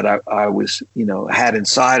something that I was, had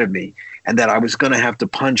inside of me, and that I was going to have to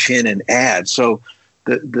punch in and add. So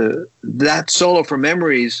that solo for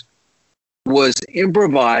Memories was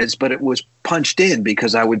improvised, but it was punched in,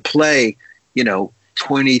 because I would play,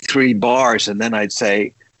 23 bars, and then I'd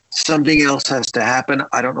say something else has to happen.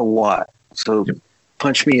 I don't know what. So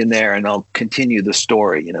punch me in there and I'll continue the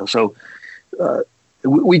story, So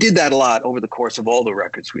we did that a lot over the course of all the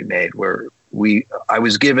records we made, where I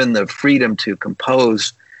was given the freedom to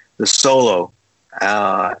compose the solo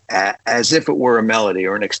as if it were a melody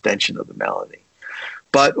or an extension of the melody.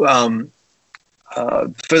 But for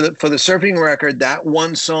the Surfing record, that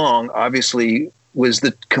one song obviously was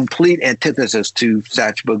the complete antithesis to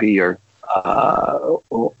Satch Boogie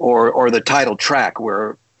or the title track,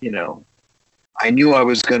 where I knew I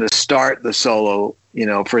was going to start the solo,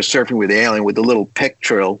 for Surfing with the Alien with the little pick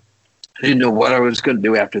trill. I didn't know what I was going to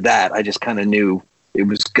do after that. I just kind of knew it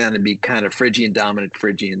was going to be kind of Phrygian, dominant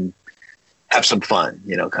Phrygian, have some fun,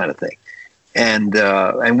 kind of thing. And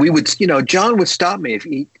we would, John would stop me if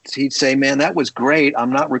he'd say, "Man, that was great.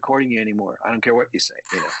 I'm not recording you anymore. I don't care what you say."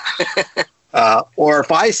 Or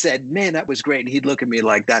if I said, "Man, that was great," and he'd look at me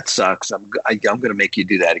like, "That sucks. I'm going to make you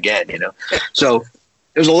do that again." So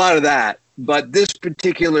there's a lot of that. But this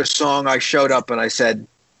particular song, I showed up and I said,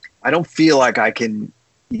 "I don't feel like I can,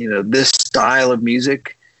 this style of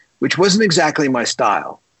music," which wasn't exactly my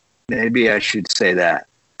style. Maybe I should say that.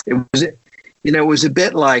 It was, it was a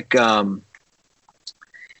bit like.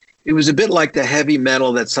 It was a bit like the heavy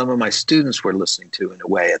metal that some of my students were listening to in a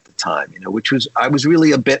way at the time, which was, I was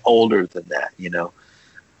really a bit older than that,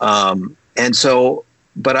 and so,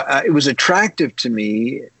 but it was attractive to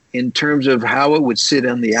me in terms of how it would sit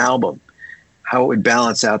on the album, how it would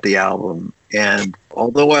balance out the album. And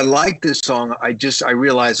although I liked this song, I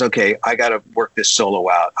realized, okay, I got to work this solo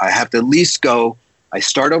out. I have to at least I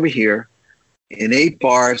start over here in 8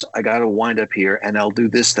 bars. I got to wind up here and I'll do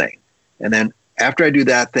this thing. And then after I do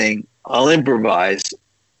that thing, I'll improvise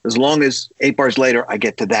as long as 8 bars later I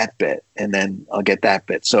get to that bit, and then I'll get that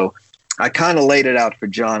bit. So I kind of laid it out for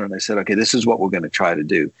John, and I said, okay, this is what we're going to try to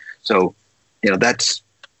do. So, that's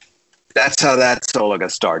how that solo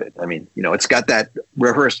got started. I mean, it's got that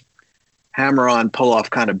rehearsed hammer-on pull-off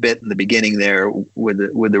kind of bit in the beginning there with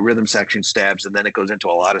the rhythm section stabs, and then it goes into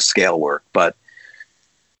a lot of scale work. But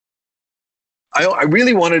I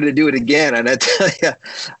really wanted to do it again. And I tell you,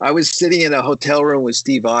 I was sitting in a hotel room with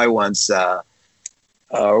Steve Vai once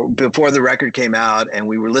before the record came out, and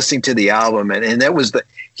we were listening to the album. And that was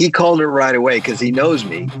he called it right away because he knows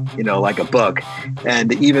me, like a book.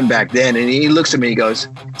 And even back then, and he looks at me, he goes,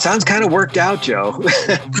 "Sounds kind of worked out, Joe."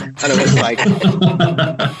 And I was like...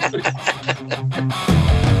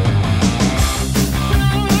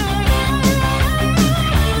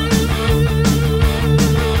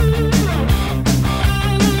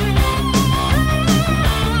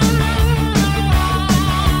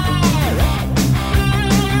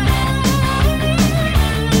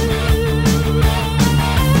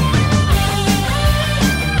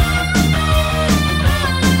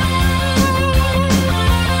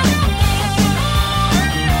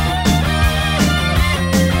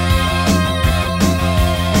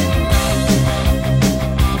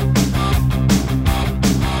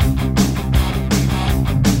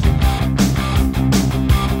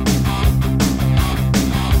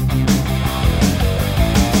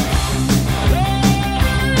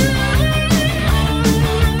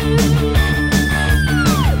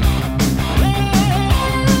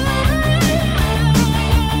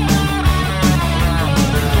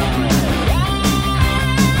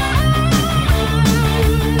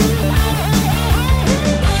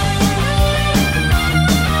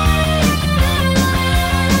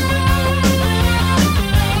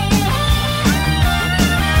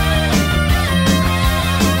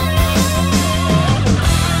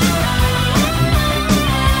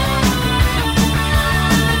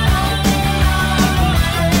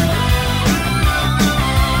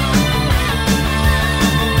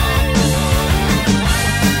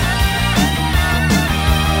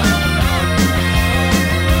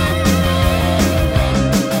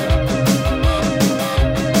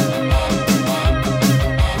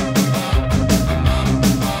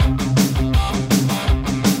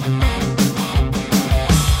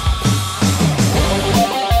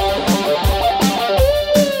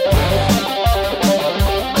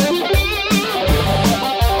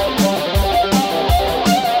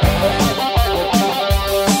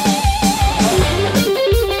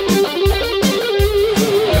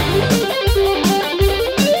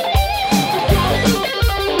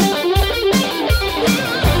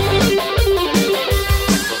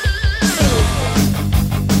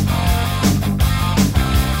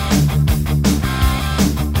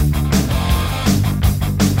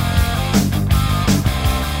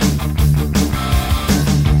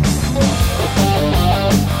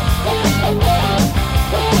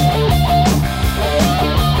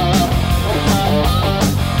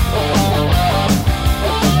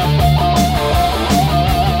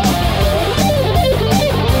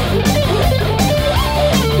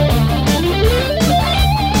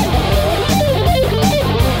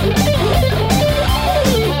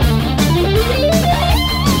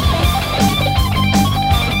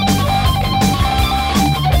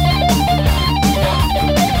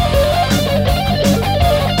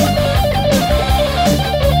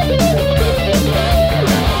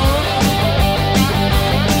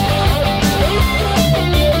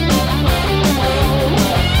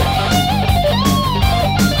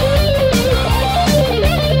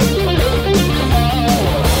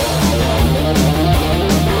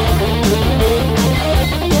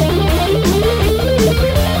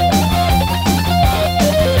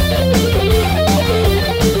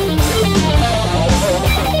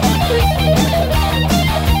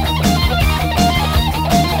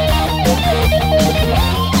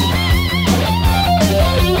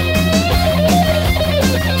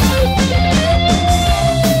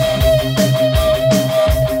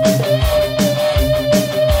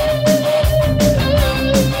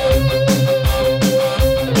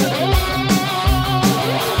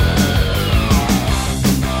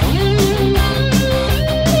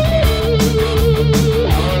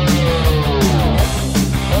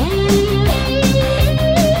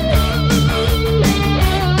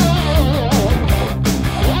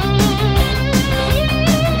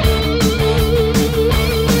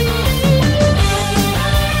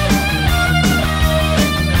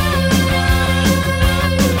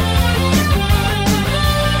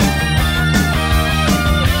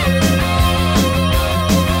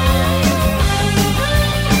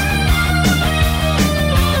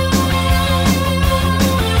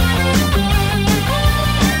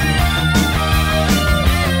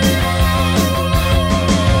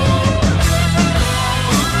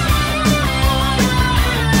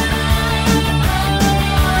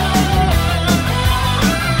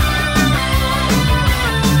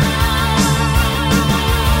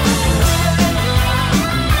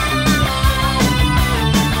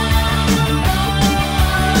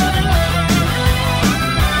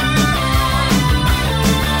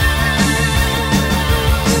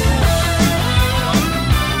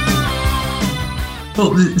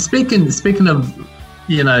 Well, speaking of,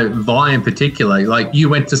 Vi in particular, like you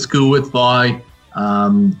went to school with Vi.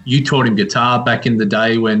 You taught him guitar back in the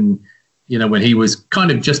day when he was kind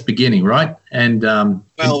of just beginning, right? And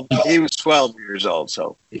he was 12 years old,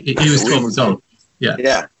 so he was 12 years old. Yeah.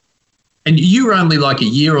 Yeah. And you were only like a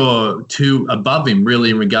year or two above him,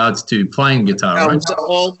 really, in regards to playing guitar, right?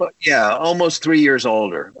 Almost 3 years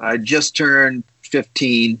older. I just turned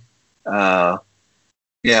 15. I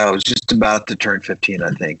was just about to turn 15,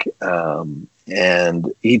 I think.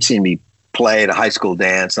 And he'd seen me play at a high school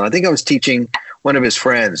dance, and I think I was teaching one of his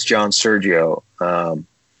friends, John Sergio.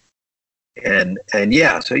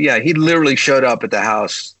 He literally showed up at the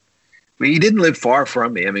house. He didn't live far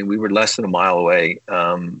from me. I mean, we were less than a mile away.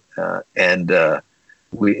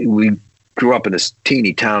 We grew up in this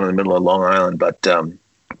teeny town in the middle of Long Island. But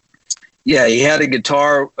he had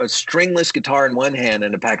a stringless guitar in one hand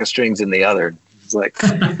and a pack of strings in the other. It's like,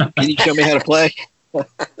 can you show me how to play? It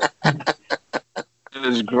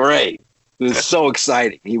was great. It was so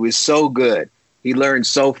exciting. He was so good. He learned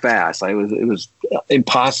so fast. It was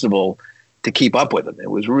impossible to keep up with him.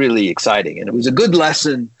 It was really exciting, and it was a good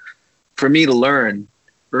lesson for me to learn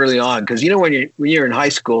early on, because when you're in high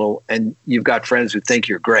school and you've got friends who think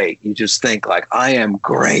you're great, you just think like, I am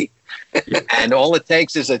great. And all it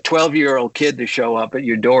takes is a 12-year-old kid to show up at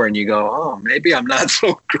your door and you go, oh, maybe I'm not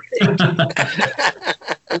so great.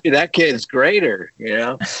 Maybe that kid's greater,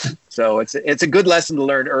 So it's a good lesson to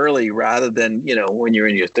learn early rather than, when you're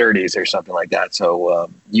in your 30s or something like that. So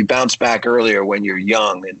you bounce back earlier when you're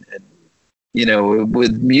young. And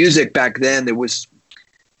with music back then, there was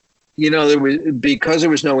because there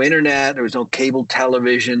was no internet, there was no cable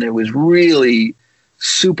television. It was really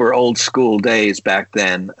super old school days back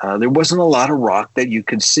then. There wasn't a lot of rock that you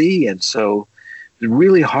could see. And so it was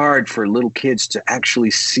really hard for little kids to actually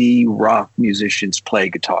see rock musicians play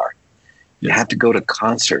guitar. You had to go to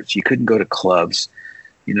concerts. You couldn't go to clubs.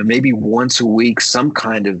 Maybe once a week, some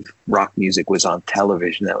kind of rock music was on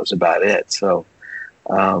television. That was about it. So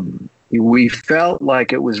we felt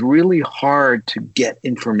like it was really hard to get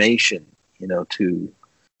information, to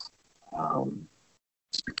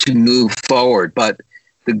move forward. But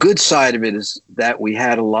the good side of it is that we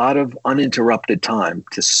had a lot of uninterrupted time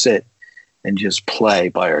to sit and just play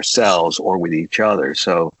by ourselves or with each other.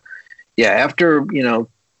 So, after,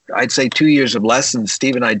 I'd say 2 years of lessons,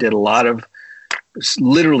 Steve and I did a lot of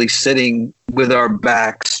literally sitting with our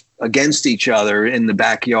backs against each other in the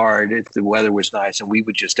backyard if the weather was nice, and we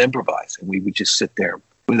would just improvise, and we would just sit there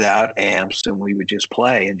without amps, and we would just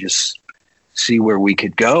play and just see where we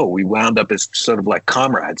could go. We wound up as sort of like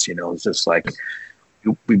comrades, It's just like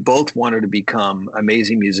we both wanted to become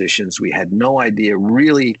amazing musicians. We had no idea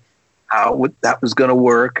really how that was going to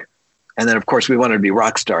work. And then, of course, we wanted to be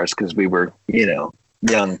rock stars because we were,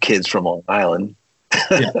 young kids from Long Island.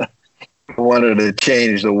 Yeah. We wanted to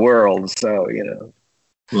change the world. So,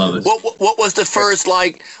 Love it. What was the first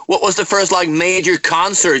major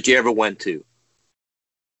concert you ever went to?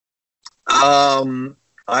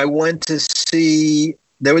 I went to see,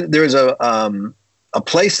 there was a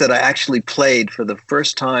place that I actually played for the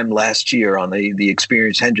first time last year on the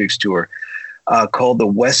Experience Hendrix tour, called the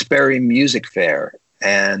Westbury Music Fair.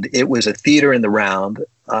 And it was a theater in the Round.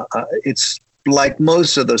 It's like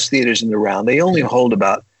most of those theaters in the Round. They only hold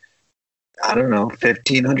about,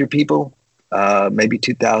 1,500 people, maybe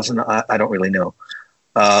 2,000. I don't really know.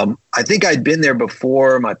 I think I'd been there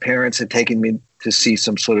before. My parents had taken me to see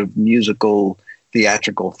some sort of musical,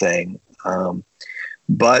 theatrical thing.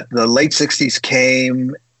 But the late 60s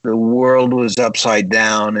came, the world was upside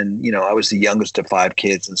down, and, I was the youngest of 5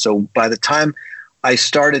 kids. And so by the time I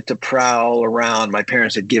started to prowl around, my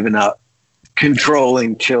parents had given up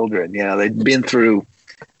controlling children. They'd been through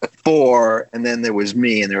 4, and then there was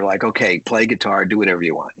me, and they're like, okay, play guitar, do whatever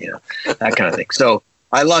you want, that kind of thing. So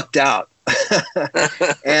I lucked out.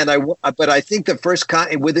 But I think the first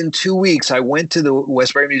within 2 weeks, I went to the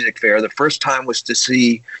Westbury Music Fair. The first time was to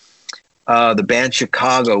see the band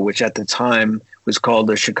Chicago, which at the time was called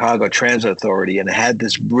the Chicago Transit Authority, and it had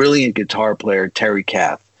this brilliant guitar player, Terry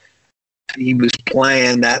Kath. He was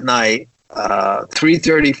playing that night,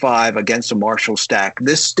 335 against a Marshall stack.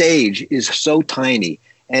 This stage is so tiny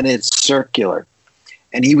and it's circular.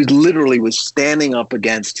 And he was standing up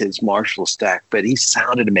against his Marshall stack, but he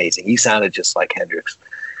sounded amazing. He sounded just like Hendrix.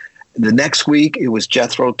 The next week, it was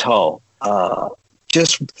Jethro Tull.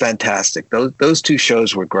 Just fantastic. Those 2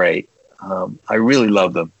 shows were great. I really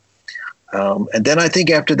loved them. And then I think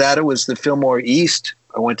after that, it was the Fillmore East.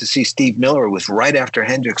 I went to see Steve Miller. It was right after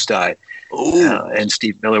Hendrix died. And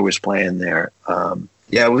Steve Miller was playing there.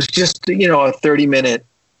 It was just, a 30-minute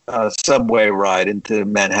subway ride into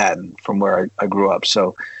Manhattan from where I grew up.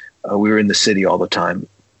 So we were in the city all the time.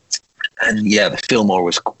 And yeah, the Fillmore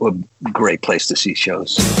was a great place to see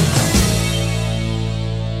shows.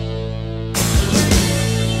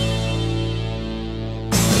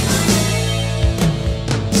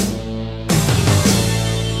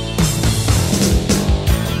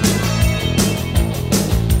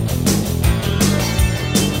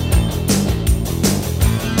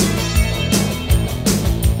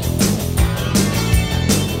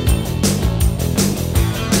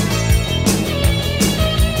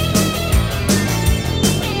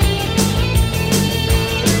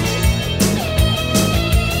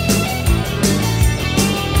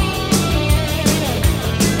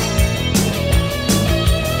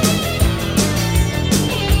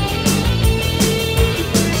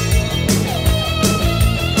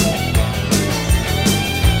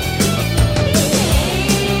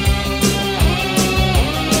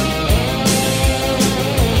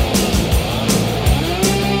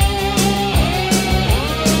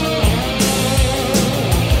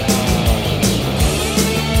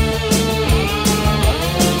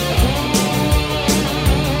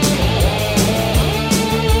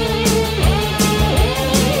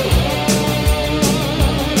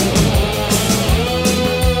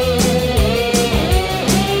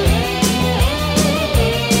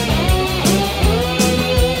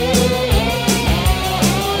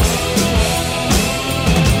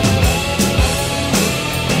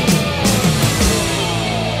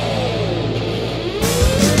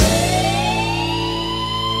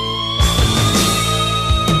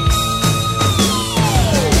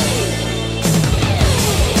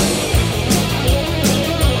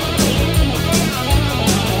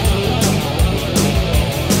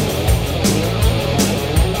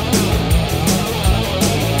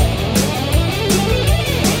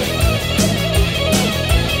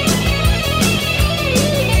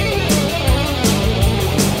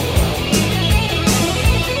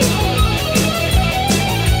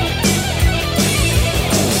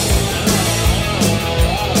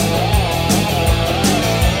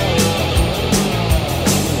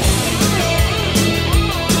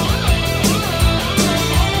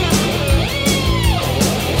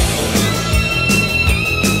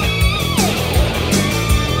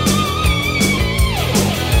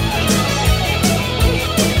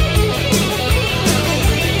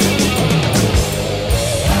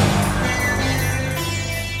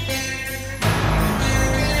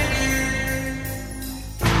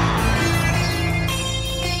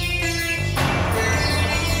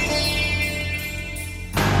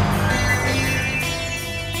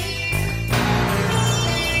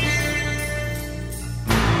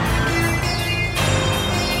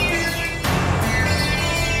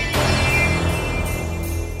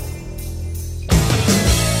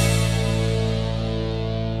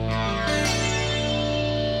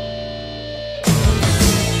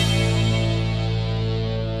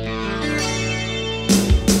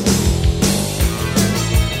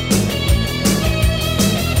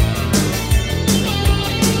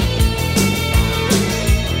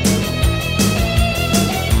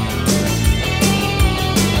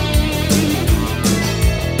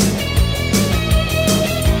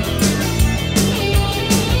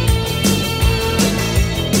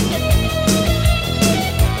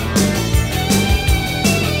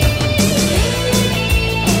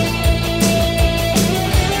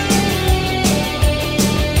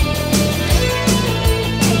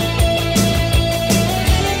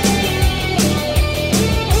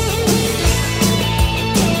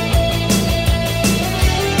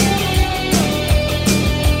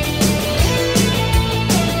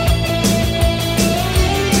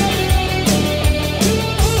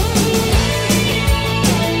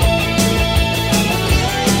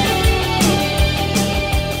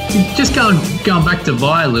 Just going back to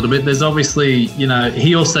Vi a little bit, there's obviously,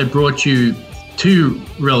 he also brought you 2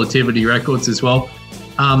 Relativity records as well.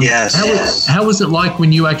 Yes. How was it like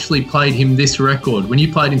when you actually played him this record? When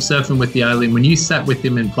you played him Surfing with the Alien, when you sat with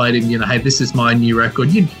him and played him, hey, this is my new record,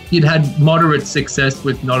 you'd had moderate success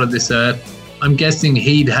with Not of This Earth. I'm guessing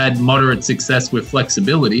he'd had moderate success with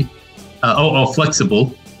Flexibility, or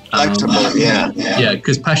Flexible. Flexible, yeah. Yeah,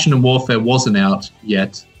 because Passion and Warfare wasn't out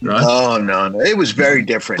yet, right? Oh, no. It was very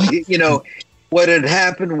different. What had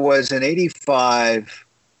happened was in 85,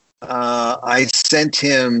 I sent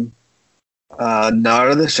him Not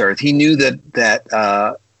of This Earth. He knew that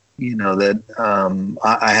I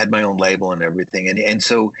had my own label and everything. And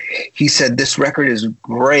so he said, this record is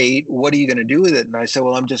great. What are you going to do with it? And I said,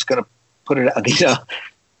 well, I'm just going to put it,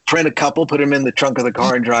 print a couple, put them in the trunk of the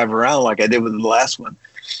car and drive around like I did with the last one.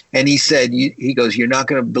 And he said, he goes, you're not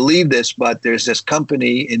going to believe this, but there's this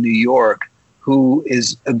company in New York who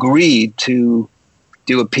is agreed to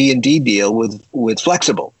do a P&D deal with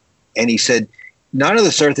Flexible. And he said, None of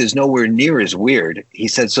This Earth is nowhere near as weird. He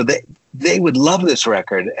said, so they would love this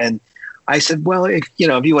record. And I said, well, if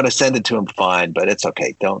you want to send it to him, fine, but it's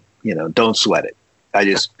okay. Don't sweat it.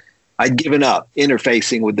 I'd given up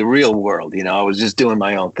interfacing with the real world. I was just doing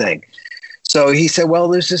my own thing. So he said, well,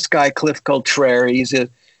 there's this guy, Cliff Cultrere. He's a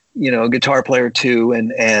guitar player too.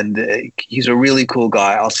 And he's a really cool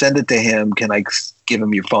guy. I'll send it to him. Can I give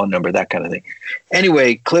him your phone number? That kind of thing.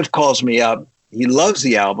 Anyway, Cliff calls me up. He loves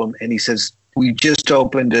the album. And he says, we just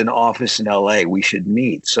opened an office in LA. We should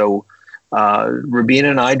meet. So Rubina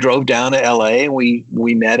and I drove down to LA and we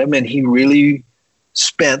met him, and he really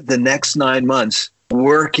spent the next 9 months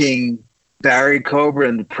working Barry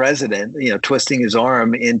Coburn, the president, twisting his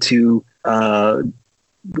arm into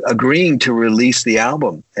agreeing to release the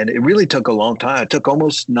album. And it really took a long time. It took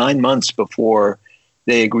almost 9 months before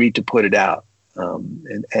they agreed to put it out.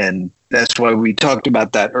 And that's why we talked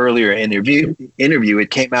about that earlier interview.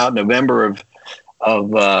 It came out in November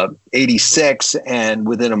of 86, and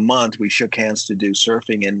within a month we shook hands to do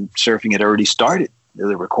Surfing, and Surfing had already started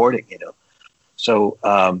the recording, So,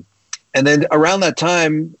 and then around that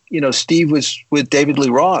time, Steve was with David Lee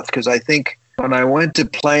Roth, because I think when I went to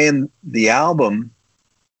playing the album,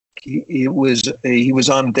 he was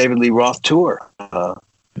on David Lee Roth tour,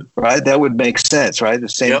 right? That would make sense, right? The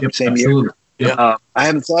same year. Yeah. I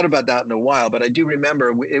haven't thought about that in a while, but I do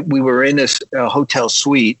remember we were in this hotel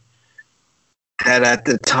suite that at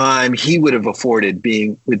the time he would have afforded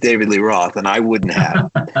being with David Lee Roth, and I wouldn't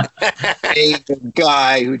have. A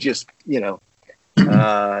guy who just,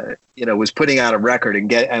 was putting out a record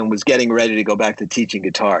and was getting ready to go back to teaching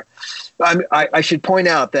guitar. I should point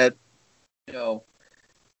out that,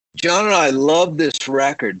 John and I love this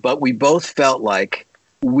record, but we both felt like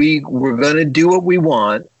we were going to do what we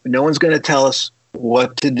want. No one's going to tell us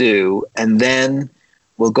what to do. And then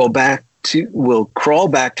we'll crawl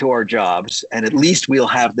back to our jobs, and at least we'll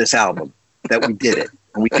have this album that we did it.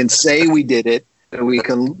 And we can say we did it. And we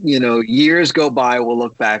can, years go by, we'll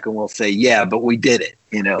look back and we'll say, yeah, but we did it,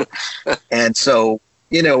 And so,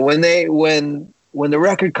 when the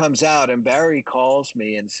record comes out and Barry calls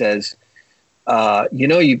me and says,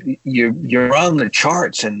 you're on the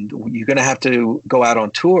charts and you're going to have to go out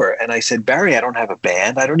on tour. And I said, Barry, I don't have a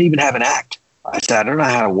band. I don't even have an act. I said, I don't know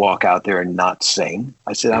how to walk out there and not sing.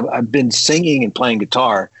 I said, I've been singing and playing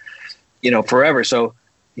guitar, forever. So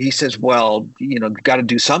he says, well, got to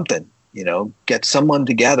do something, get someone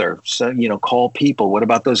together. So, call people. What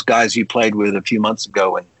about those guys you played with a few months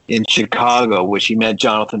ago in Chicago, which you met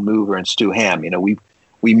Jonathan Mover and Stu Hamm?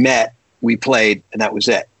 We met, we played, and that was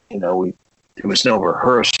it. There was no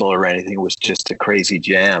rehearsal or anything. It was just a crazy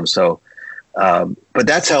jam. So, but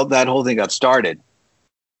that's how that whole thing got started.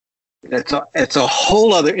 It's a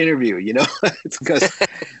whole other interview, It's because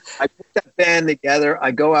I put that band together. I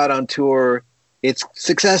go out on tour. It's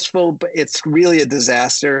successful, but it's really a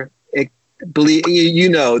disaster.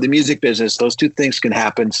 The music business, those two things can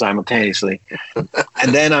happen simultaneously.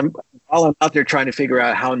 And then while I'm out there trying to figure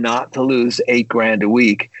out how not to lose $8,000 a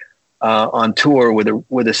week on tour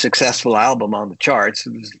with a successful album on the charts.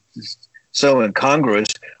 It was so incongruous.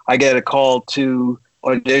 I get a call to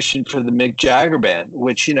audition for the Mick Jagger band,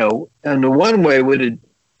 which, in the one way would have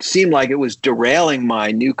seemed like it was derailing my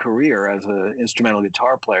new career as an instrumental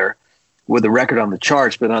guitar player with a record on the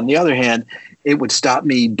charts. But on the other hand, it would stop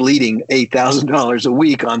me bleeding $8,000 a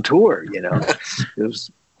week on tour.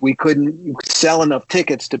 We couldn't sell enough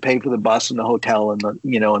tickets to pay for the bus and the hotel and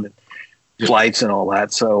the flights and all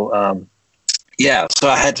that. So, so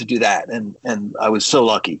I had to do that. And I was so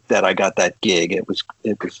lucky that I got that gig. It was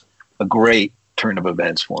a great turn of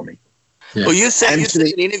events for me. Yeah. Well, you said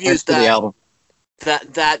in interviews that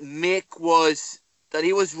Mick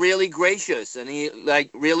he was really gracious, and he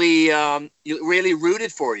really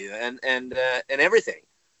rooted for you and everything.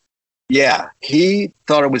 Yeah, he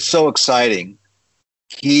thought it was so exciting.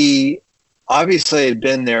 He obviously had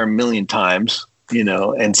been there a million times,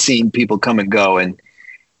 and seen people come and go, and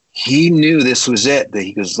he knew this was it. That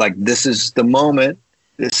he was like, "This is the moment.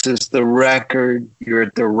 This is the record. You're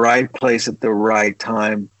at the right place at the right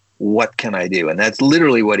time. What can I do?" And that's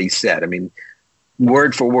literally what he said. I mean,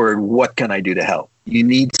 word for word, what can I do to help? You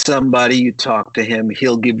need somebody, you talk to him.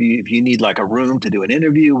 He'll give you, if you need like a room to do an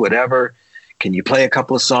interview, whatever. Can you play a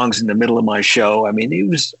couple of songs in the middle of my show? I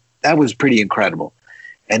mean, that was pretty incredible.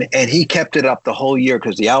 And he kept it up the whole year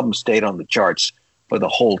because the album stayed on the charts for the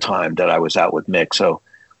whole time that I was out with Mick. So,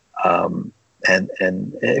 and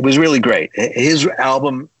it was really great. His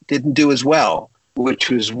album didn't do as well, which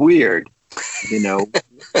was weird. It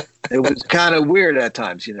was kind of weird at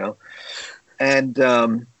times,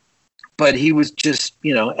 and but he was just,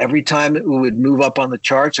 every time it would move up on the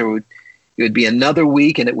charts, or it would be another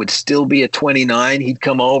week and it would still be at 29. He'd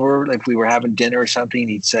come over if we were having dinner or something.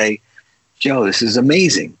 He'd say, "Joe, this is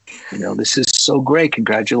amazing. This is so great.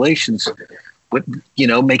 Congratulations. But,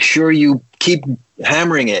 make sure you keep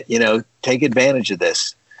hammering it, take advantage of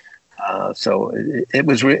this." So it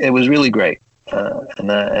was really great.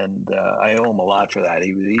 And I owe him a lot for that.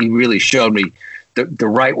 He really showed me the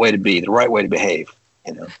right way to be, the right way to behave.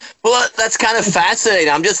 Well, that's kind of fascinating.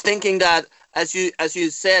 I'm just thinking that, as you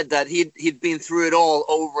said, that he'd been through it all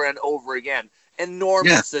over and over again.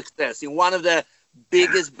 Enormous success in one of the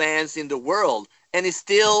biggest bands in the world, and he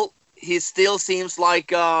still seems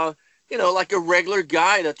like like a regular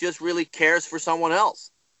guy that just really cares for someone else.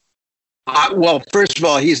 Well, first of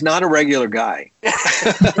all, he's not a regular guy.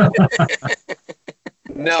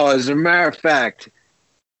 No, as a matter of fact,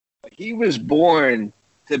 he was born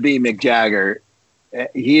to be Mick Jagger.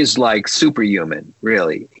 He is like superhuman,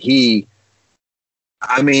 really. He's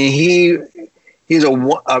a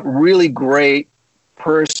really great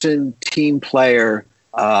person, team player.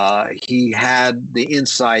 He had the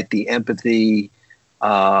insight, the empathy,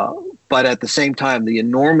 but at the same time, the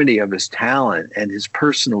enormity of his talent and his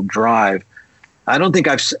personal drive. I don't think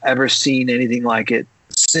I've ever seen anything like it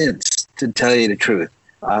since, to tell you the truth.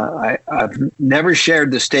 I've never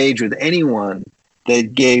shared the stage with anyone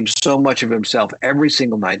that gave so much of himself every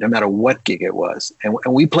single night, no matter what gig it was. And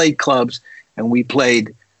we played clubs, and we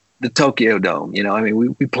played the Tokyo Dome.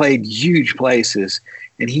 We played huge places,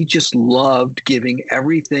 and he just loved giving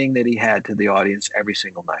everything that he had to the audience every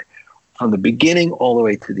single night, from the beginning all the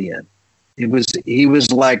way to the end. He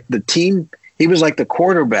was like the team. He was like the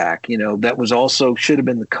quarterback, that was also should have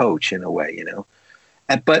been the coach in a way,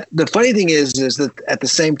 But the funny thing is that at the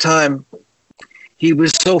same time, he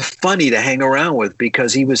was so funny to hang around with,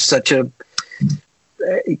 because he was such a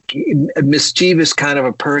mischievous kind of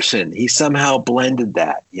a person. He somehow blended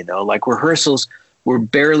that, like rehearsals were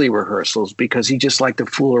barely rehearsals, because he just liked to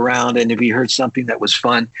fool around. And if he heard something that was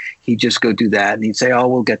fun, he'd just go do that. And he'd say, "Oh,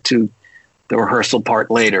 we'll get to the rehearsal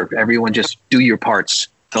part later. Everyone just do your parts.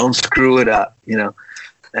 Don't screw it up,"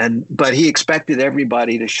 But he expected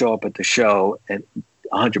everybody to show up at the show, and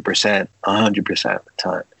 100% of the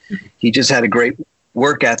time. He just had a great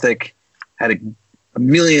work ethic, had a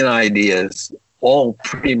million ideas, all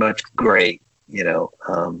pretty much great, he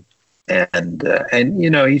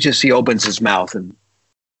opens his mouth, and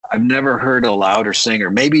I've never heard a louder singer.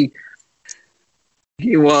 Maybe,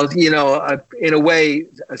 in a way,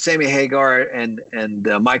 Sammy Hagar and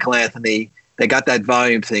Michael Anthony, they got that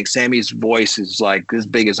volume thing. Sammy's voice is like as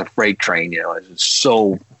big as a freight train, it's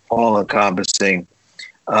so all-encompassing.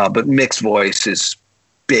 But Mick's voice is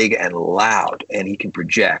big and loud, and he can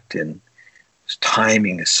project, and his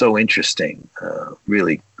timing is so interesting.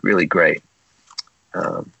 Really, really great.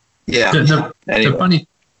 The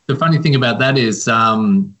funny thing about that is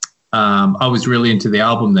I was really into the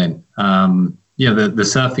album then. The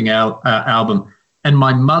surfing album, and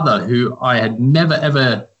my mother, who I had never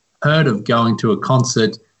ever heard of going to a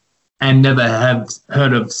concert and never have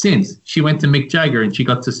heard of since, she went to Mick Jagger, and she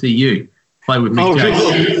got to see you play with Mick Jagger.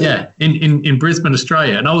 Really? Yeah, in Brisbane,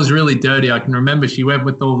 Australia. And I was really dirty. I can remember she went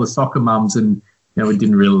with all the soccer mums, and it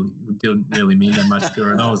didn't really mean that much to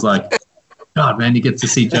her. And I was like, God, man, you get to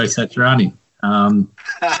see Joe Satriani.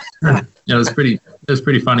 It was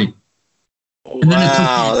pretty funny. And then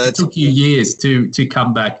it took you years to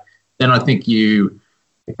come back. Then I think I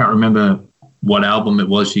can't remember what album it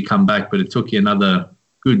was you come back, but it took you another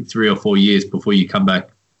good 3 or 4 years before you come back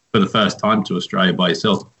for the first time to Australia by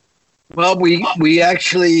yourself. Well, we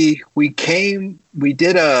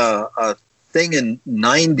did a thing in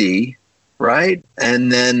 90, right?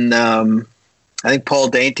 And then I think Paul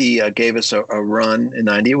Dainty gave us a run in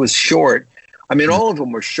 90. It was short. I mean, all of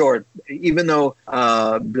them were short, even though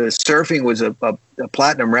the surfing was a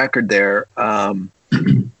platinum record there.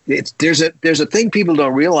 There's a thing people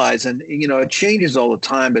don't realize, and it changes all the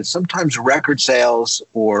time, but sometimes record sales,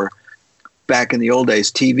 or back in the old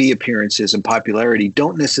days, TV appearances and popularity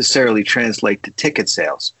don't necessarily translate to ticket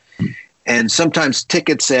sales. And sometimes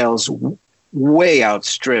ticket sales way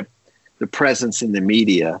outstrip the presence in the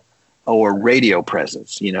media or radio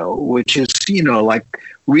presence, which is, like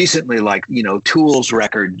recently, Tool's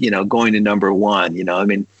record, going to number one, I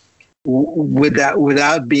mean,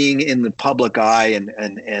 without being in the public eye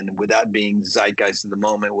and without being zeitgeist of the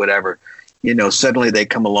moment, whatever, suddenly they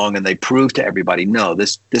come along and they prove to everybody, no,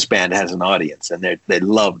 this band has an audience, and they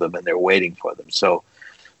love them and they're waiting for them. So,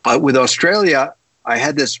 with Australia, I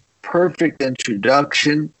had this perfect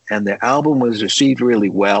introduction, and the album was received really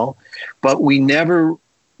well, but we never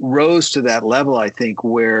rose to that level, I think,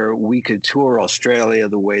 where we could tour Australia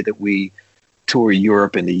the way that we tour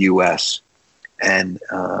Europe and the US. And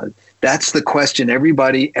that's the question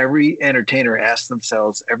every entertainer asks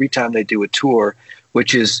themselves every time they do a tour,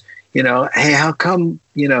 which is, hey, how come,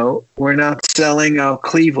 we're not selling out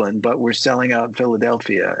Cleveland, but we're selling out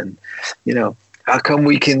Philadelphia? And, how come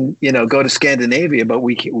we can, go to Scandinavia, but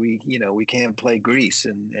we can't play Greece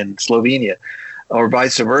and Slovenia, or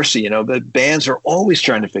vice versa? The bands are always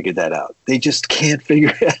trying to figure that out. They just can't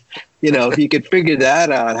figure it. If you could figure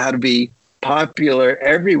that out, how to be popular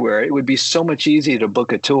everywhere, it would be so much easier to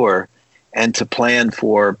book a tour and to plan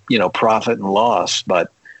for, profit and loss.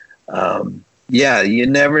 But, you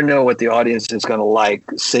never know what the audience is going to like,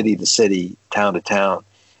 city to city, town to town,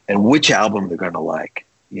 and which album they're going to like.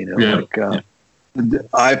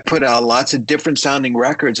 I put out lots of different sounding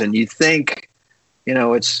records, and you think,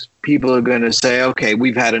 it's people are going to say, okay,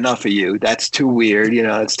 we've had enough of you. That's too weird.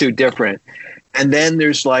 It's too different. And then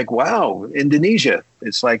there's like, wow, Indonesia.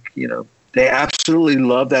 It's like, they absolutely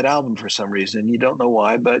love that album for some reason. You don't know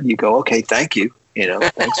why, but you go, okay, thank you.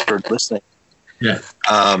 Thanks for listening. Yeah.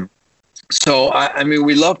 So, I mean,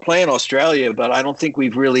 we love playing Australia, but I don't think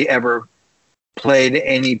we've really ever played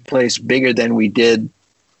any place bigger than we did,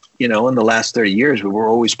 in the last 30 years. We were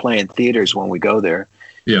always playing theaters when we go there.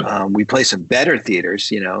 Yeah. We play some better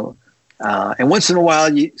theaters, and once in a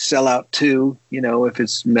while you sell out too, if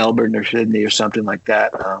it's Melbourne or Sydney or something like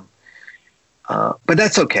that. But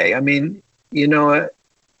that's okay. I mean,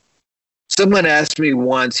 someone asked me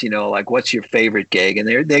once, like, what's your favorite gig? And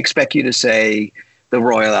they expect you to say the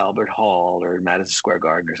Royal Albert Hall or Madison Square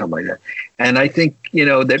Garden or something like that. And I think,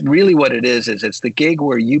 that really what it is it's the gig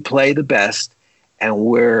where you play the best and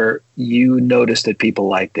where you notice that people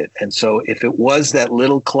liked it. And so if it was that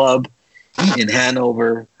little club in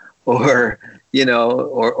Hanover or the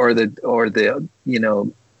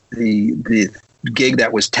gig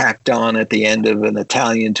that was tacked on at the end of an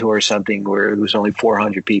Italian tour or something where there was only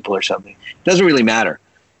 400 people or something, it doesn't really matter.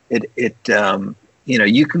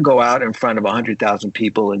 You can go out in front of 100,000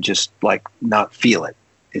 people and just like not feel it.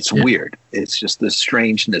 It's weird. It's just the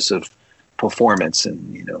strangeness of performance.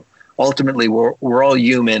 And, ultimately we're all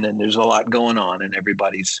human, and there's a lot going on in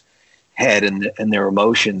everybody's head and their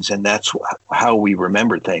emotions. And that's how we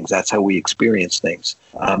remember things. That's how we experience things.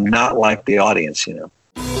 Not like the audience,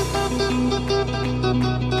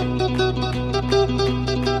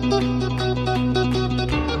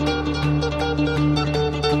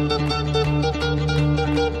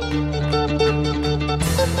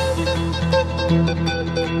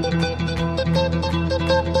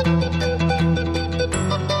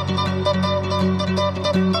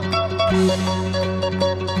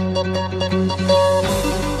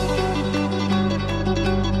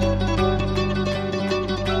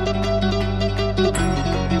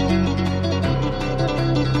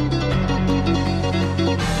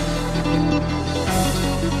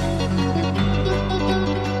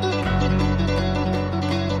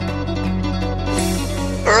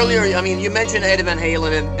 Earlier, I mean, you mentioned Eddie Van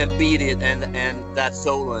Halen and Beat It and that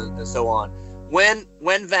solo and so on. When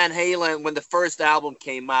Van Halen, when the first album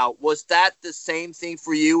came out, was that the same thing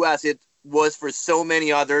for you as it was for so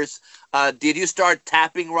many others? Did you start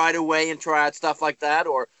tapping right away and try out stuff like that,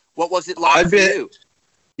 or what was it like for you?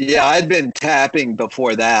 Yeah, I'd been tapping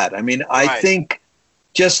before that. I mean, I think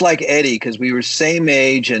just like Eddie, because we were same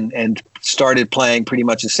age and started playing pretty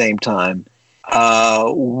much the same time.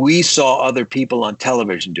 We saw other people on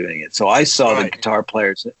television doing it. So I saw the guitar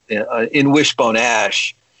players in Wishbone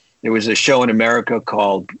Ash. There was a show in America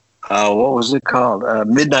called, what was it called?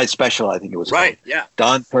 Midnight Special, I think it was called. Yeah.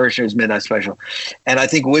 Don Kirshner's Midnight Special. And I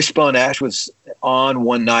think Wishbone Ash was on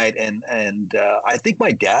one night, and I think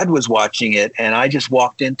my dad was watching it, and I just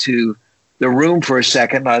walked into the room for a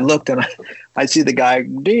second, and I looked, and I see the guy,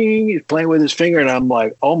 ding, he's playing with his finger, and I'm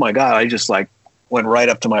like, oh my God, I just like went right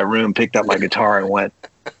up to my room, picked up my guitar, and went,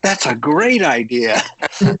 that's a great idea.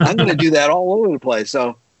 I'm going to do that all over the place.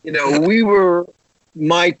 So, we were,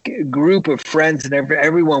 my group of friends and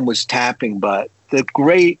everyone was tapping, but the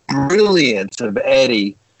great brilliance of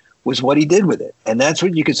Eddie was what he did with it. And that's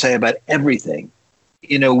what you could say about everything.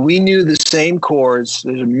 We knew the same chords.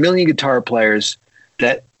 There's a million guitar players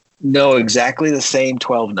that know exactly the same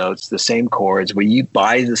 12 notes, the same chords. We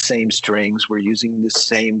buy the same strings. We're using the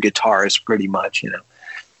same guitars pretty much,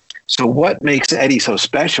 So what makes Eddie so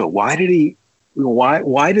special? Why did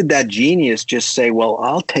that genius just say, well,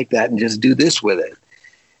 I'll take that and just do this with it?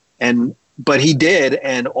 But he did,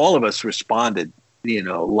 and all of us responded,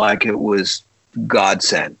 like it was God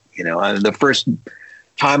sent, and the first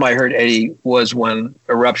time I heard Eddie was when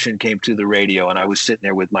Eruption came to the radio, and I was sitting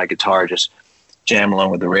there with my guitar just jamming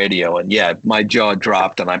along with the radio. And yeah, my jaw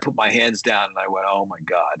dropped, and I put my hands down, and I went, oh my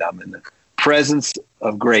God, I'm in the presence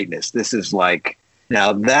of greatness. This is like,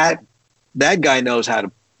 now that guy knows how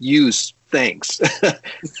to use things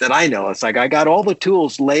that I know. It's like I got all the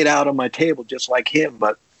tools laid out on my table just like him,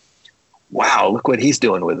 but wow, look what he's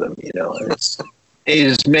doing with them. You know, it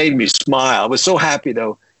just made me smile. I was so happy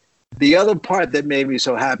though. The other part that made me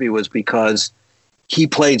so happy was because he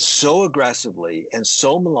played so aggressively and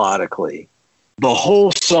so melodically the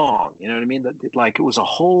whole song. You know what I mean? Like it was a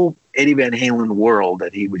whole Eddie Van Halen world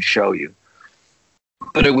that he would show you.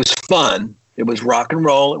 But it was fun. It was rock and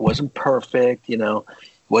roll. It wasn't perfect. You know,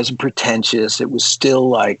 it wasn't pretentious. It was still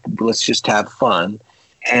like, let's just have fun.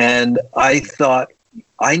 And I thought,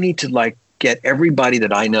 I need to like get everybody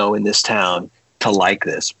that I know in this town to like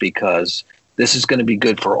this, because this is going to be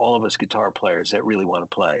good for all of us guitar players that really want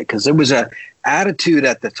to play. Because there was an attitude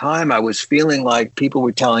at the time. I was feeling like people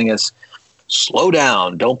were telling us, slow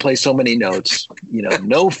down, don't play so many notes, you know,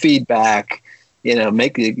 no feedback, you know,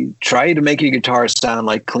 try to make your guitar sound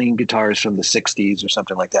like clean guitars from the 60s or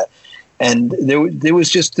something like that. And there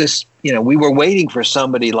was just this, you know, we were waiting for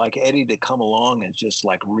somebody like Eddie to come along and just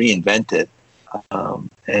like reinvent it.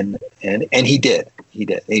 And he did.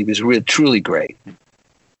 He was really, truly great.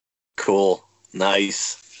 Cool.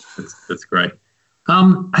 Nice. That's great.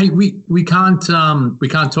 Hey, we can't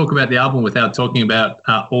talk about the album without talking about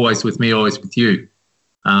Always With Me, Always With You.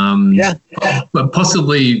 But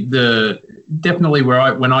possibly definitely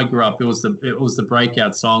when I grew up, it was the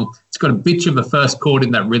breakout song. It's got a bitch of a first chord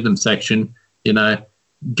in that rhythm section. You know,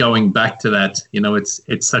 going back to that, you know, it's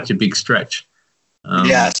such a big stretch.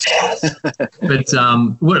 Yes.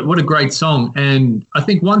 But what a great song. And I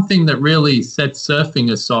think one thing that really sets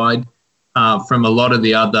Surfing aside from a lot of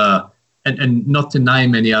the other, and not to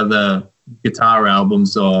name any other guitar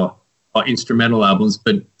albums or instrumental albums,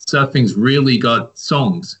 but Surfing's really got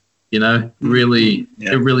songs, you know, really,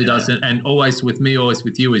 it really does. And Always With Me, Always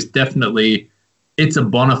With You is definitely, it's a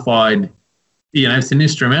bona fide, you know, it's an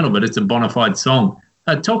instrumental, but it's a bona fide song.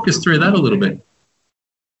 Talk us through that a little bit.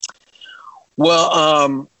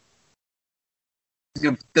 Well,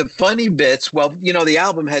 the funny bits, well, you know, the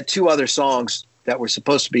album had two other songs that were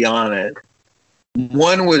supposed to be on it.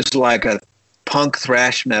 One was like a punk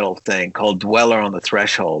thrash metal thing called Dweller on the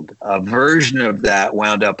Threshold. A version of that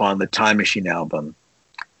wound up on the Time Machine album.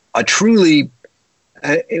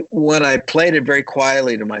 When I played it very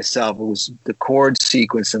quietly to myself, it was the chord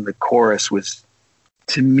sequence and the chorus was,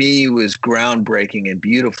 to me, was groundbreaking and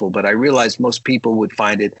beautiful, but I realized most people would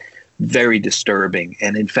find it very disturbing.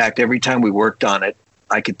 And in fact, every time we worked on it,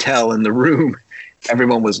 I could tell in the room,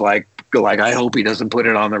 everyone was like, I hope he doesn't put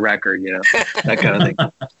it on the record, you know, that kind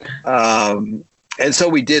of thing. And so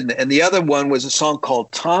we didn't. And the other one was a song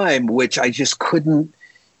called Time, which I just couldn't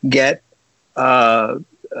get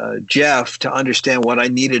Jeff to understand what I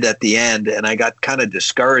needed at the end. And I got kind of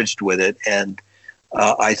discouraged with it. And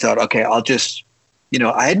I thought, okay, I'll just, you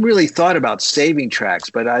know, I hadn't really thought about saving tracks,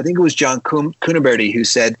 but I think it was John Cuniberti who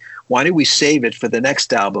said, why don't we save it for the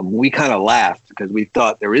next album? We kind of laughed because we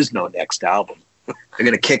thought there is no next album. They're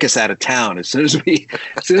going to kick us out of town. As soon as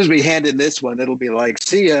we hand in this one, it'll be like,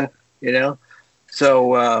 see ya, you know?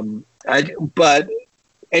 So, but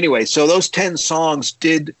anyway, so those 10 songs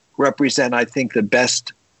did represent, I think, the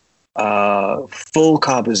best full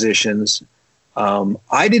compositions.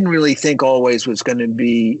 I didn't really think Always was going to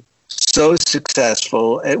be so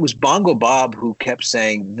successful. It was Bongo Bob who kept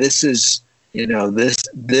saying, this is, you know,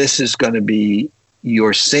 this is going to be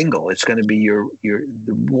your single. It's going to be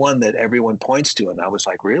the one that everyone points to. And I was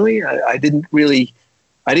like, really? I didn't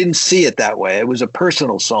see it that way. It was a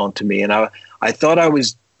personal song to me. And I thought I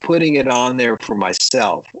was putting it on there for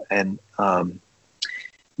myself. And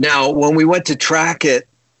now when we went to track it,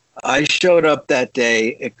 I showed up that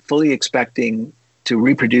day fully expecting to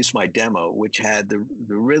reproduce my demo, which had the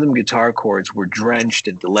rhythm guitar chords were drenched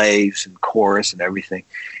in delays and chorus and everything.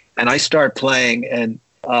 And I start playing, and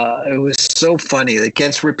it was so funny. It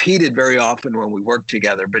gets repeated very often when we work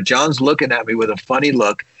together, but John's looking at me with a funny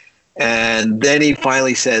look. And then he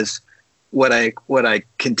finally says what I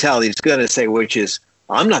can tell he's going to say, which is,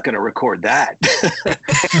 I'm not going to record that.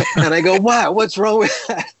 And I go, wow, what's wrong with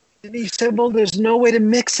that? And he said, well, there's no way to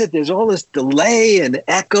mix it. There's all this delay and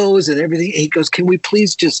echoes and everything. He goes, can we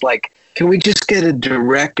just get a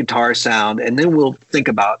direct guitar sound and then we'll think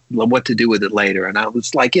about what to do with it later. And I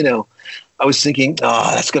was like, you know, I was thinking,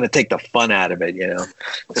 oh, that's going to take the fun out of it, you know.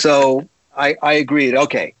 So I agreed.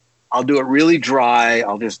 Okay, I'll do it really dry.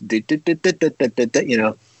 I'll just, you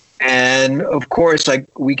know. And of course, like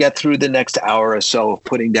we get through the next hour or so of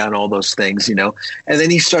putting down all those things, you know, and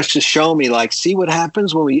then he starts to show me like, see what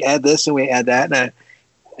happens when we add this and we add that.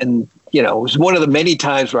 And you know, it was one of the many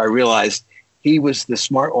times where I realized he was the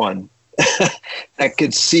smart one that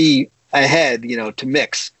could see ahead, you know, to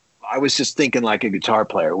mix. I was just thinking like a guitar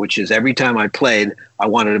player, which is every time I played, I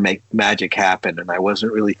wanted to make magic happen. And I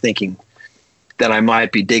wasn't really thinking that I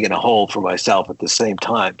might be digging a hole for myself at the same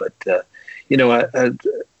time. But, you know,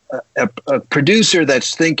 a producer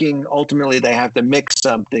that's thinking ultimately they have to mix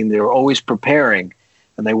something, they're always preparing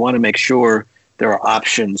and they want to make sure there are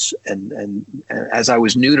options. And as I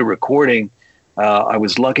was new to recording, I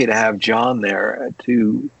was lucky to have John there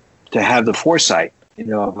to have the foresight, you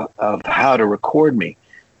know, of how to record me.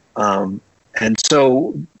 And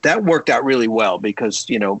so that worked out really well because,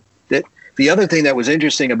 you know, the other thing that was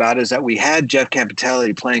interesting about it is that we had Jeff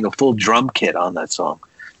Campitelli playing a full drum kit on that song.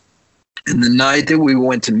 And the night that we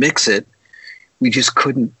went to mix it, we just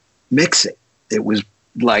couldn't mix it. It was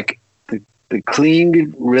like the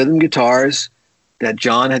clean rhythm guitars that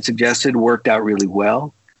John had suggested worked out really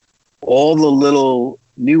well. All the little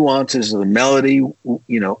nuances of the melody,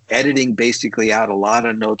 you know, editing basically out a lot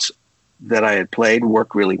of notes that I had played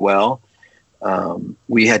worked really well.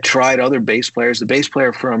 We had tried other bass players. The bass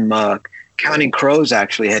player from Counting Crows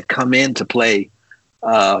actually had come in to play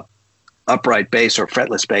upright bass or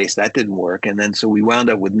fretless bass. That didn't work. And then so we wound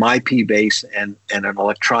up with my P bass and an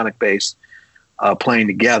electronic bass playing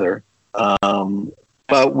together.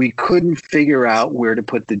 But we couldn't figure out where to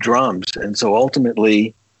put the drums. And so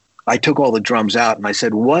ultimately I took all the drums out and I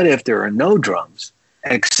said, what if there are no drums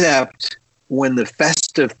except when the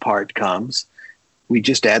festive part comes, we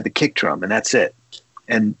just add the kick drum and that's it.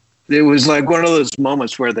 And it was like one of those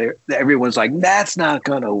moments where everyone's like, that's not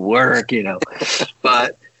going to work, you know,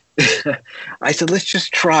 but I said, let's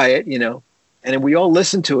just try it, you know, and then we all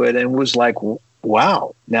listened to it and was like,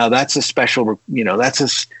 wow, now that's a special, you know,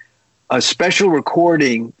 that's a special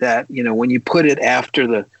recording that, you know, when you put it after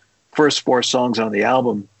the first 4 songs on the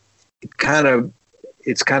album,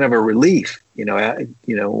 it's kind of a relief, you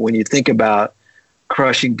know, when you think about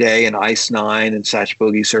Crushing Day and Ice Nine and Satch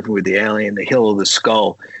Boogie, Surfing with the Alien, The Hill of the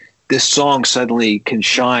Skull, this song suddenly can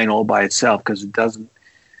shine all by itself because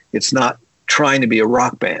it's not trying to be a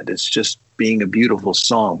rock band. It's just being a beautiful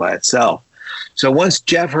song by itself. So once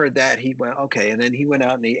Jeff heard that, he went, okay. And then he went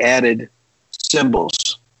out and he added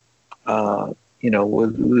cymbals, you know,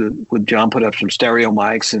 with John put up some stereo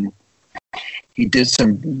mics and he did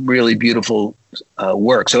some really beautiful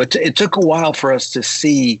work. So it took a while for us to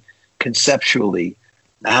see conceptually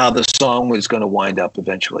how the song was going to wind up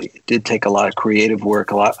eventually. It did take a lot of creative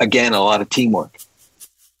work, a lot of teamwork.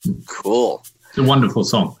 Cool. It's a wonderful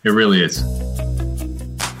song. It really is.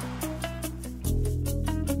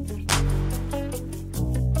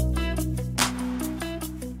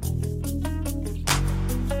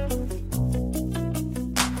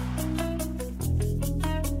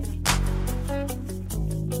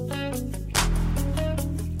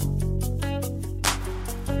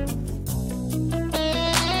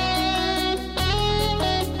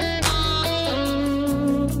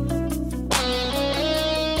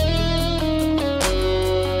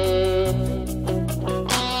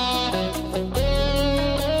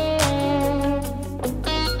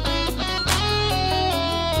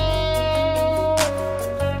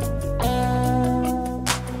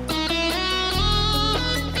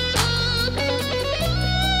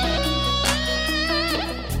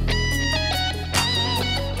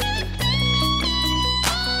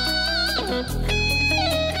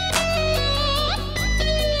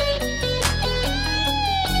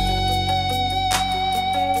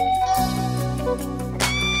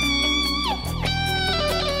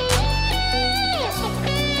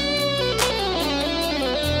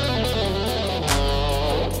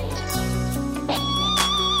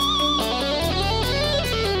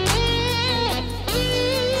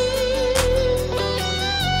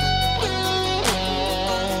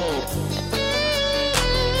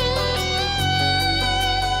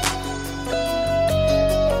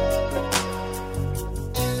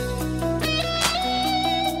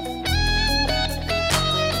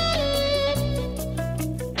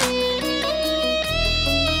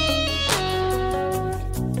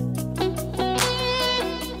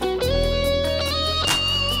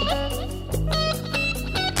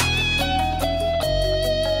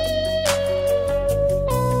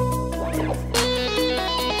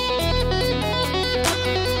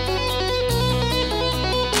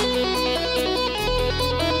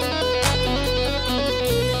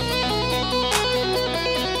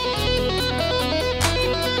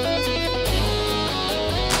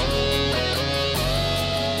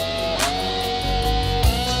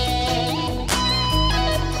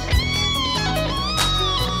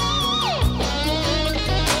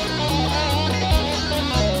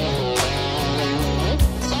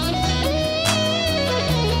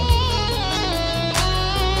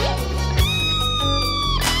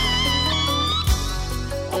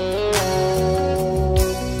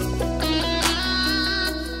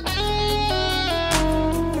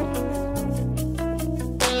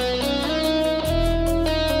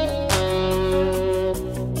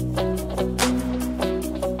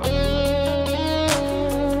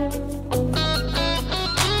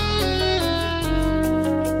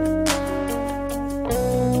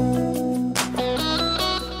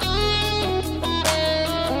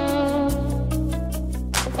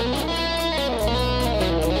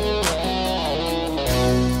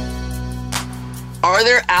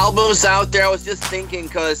 there albums out there? I was just thinking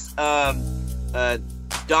because Don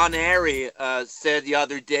Harry said the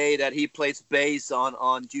other day that he plays bass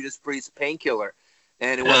on Judas Priest's Painkiller,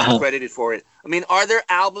 and it wasn't credited for it. I mean, are there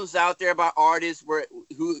albums out there about artists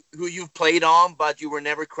who you've played on but you were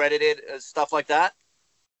never credited, stuff like that?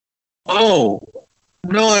 Oh,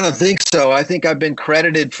 no, I don't think so. I think I've been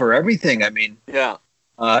credited for everything. I mean, yeah.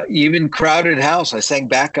 Even Crowded House, I sang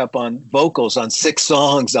backup on vocals on 6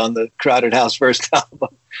 songs on the Crowded House first album.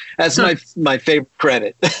 That's my favorite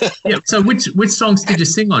credit. Yeah. So which songs did you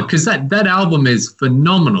sing on? Because that album is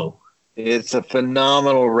phenomenal. It's a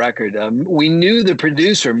phenomenal record. We knew the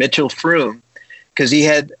producer, Mitchell Froom, because he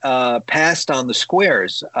had passed on the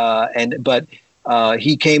Squares, but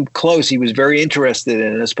he came close. He was very interested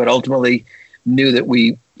in us, but ultimately knew that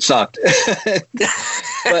we sucked.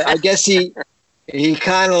 But I guess he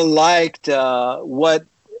kind of liked what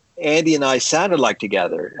Andy and I sounded like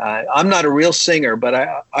together. I'm not a real singer, but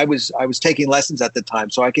I was taking lessons at the time,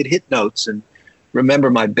 so I could hit notes and remember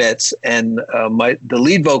my bits. And the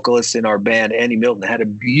lead vocalist in our band, Andy Milton, had a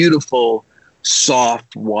beautiful,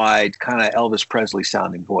 soft, wide, kind of Elvis Presley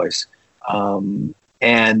sounding voice.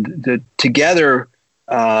 And together,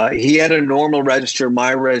 he had a normal register.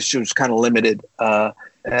 My register was kind of limited,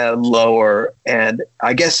 lower. And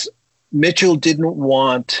I guess Mitchell didn't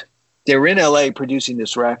want, they were in LA producing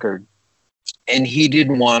this record, and he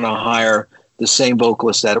didn't want to hire the same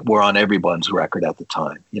vocalists that were on everyone's record at the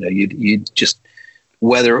time. You know, you'd just,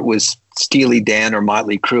 whether it was Steely Dan or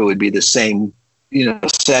Motley Crue, it'd be the same,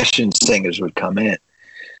 session singers would come in.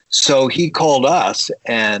 So he called us,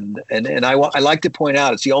 and I like to point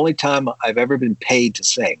out, it's the only time I've ever been paid to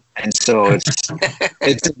sing. And so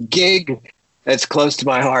it's a gig that's close to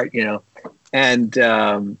my heart, and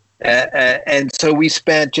so we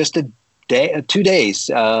spent just 2 days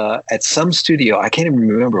at some studio. I can't even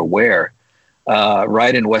remember where,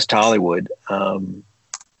 right in West Hollywood.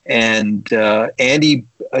 And Andy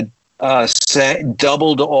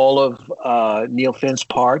doubled all of Neil Finn's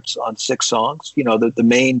parts on 6 songs. The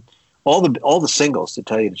main, all the singles, to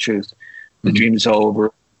tell you the truth. The Dream Is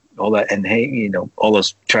Over, all that, and hey, all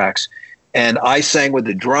those tracks. And I sang with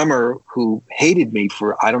the drummer who hated me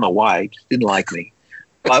for, I don't know why, didn't like me.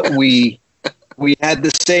 But we had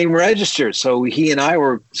the same register, so he and I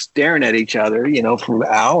were staring at each other, for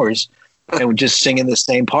hours, and we're just singing the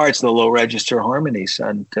same parts, the low register harmonies.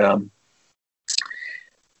 And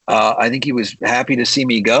I think he was happy to see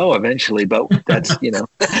me go eventually, but that's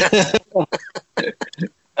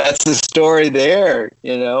that's the story there,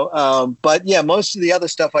 But yeah, most of the other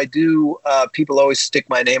stuff I do, people always stick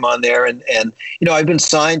my name on there, and I've been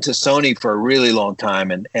signed to Sony for a really long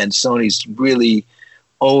time, and Sony's really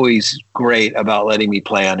always great about letting me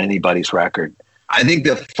play on anybody's record. I think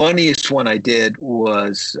the funniest one I did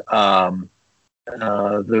was the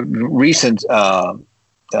recent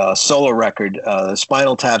solo record,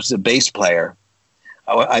 Spinal Tap's the bass player.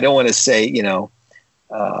 I don't want to say, I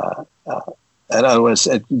don't want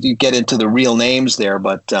to get into the real names there,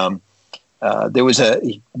 but there was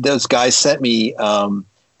those guys sent me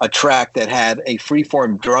a track that had a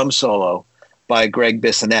freeform drum solo by Greg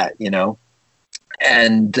Bissonette,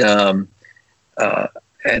 and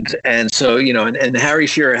so, and Harry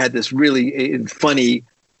Shearer had this really funny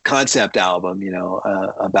concept album,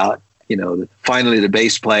 about, finally the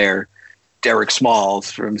bass player, Derek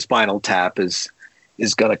Smalls from Spinal Tap is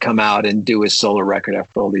going to come out and do his solo record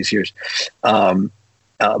after all these years. But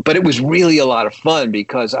it was really a lot of fun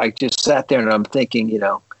because I just sat there and I'm thinking,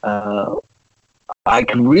 I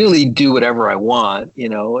can really do whatever I want.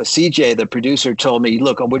 CJ, the producer, told me,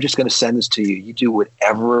 look, we're just going to send this to you. You do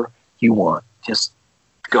whatever you want. Just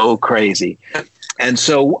go crazy. And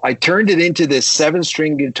so I turned it into this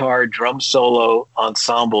 7-string guitar drum solo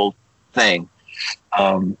ensemble thing.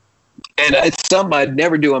 And it's something I'd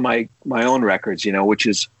never do on my own records, which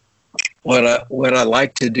is what I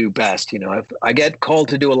like to do best. I get called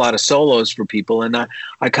to do a lot of solos for people, and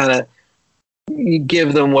I kind of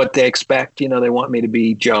give them what they expect. They want me to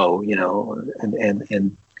be Joe,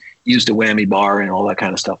 and use the whammy bar and all that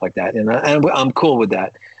kind of stuff like that. And I'm cool with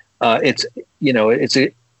that. I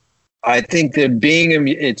think that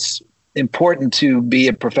it's important to be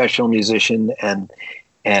a professional musician and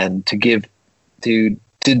to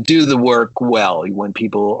do the work well when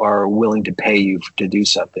people are willing to pay you to do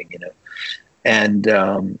something, And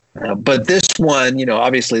but this one,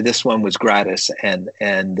 obviously this one was gratis, and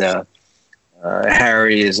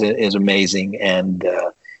Harry is amazing, and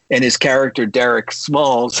his character Derek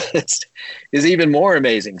Smalls is even more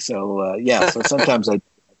amazing. So so sometimes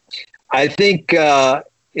I think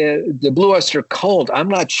the Blue Oyster Cult, I'm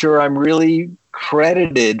not sure I'm really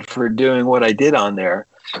credited for doing what I did on there.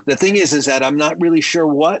 the thing is that I'm not really sure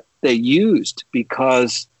what they used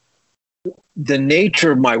because the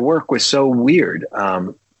nature of my work was so weird.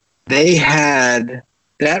 That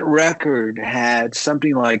record had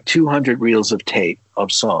something like 200 reels of tape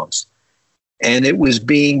of songs, and it was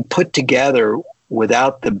being put together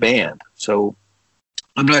without the band. So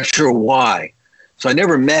I'm not sure why. So I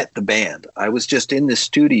never met the band. I was just in the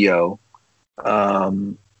studio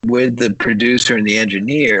with the producer and the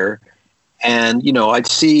engineer, and, I'd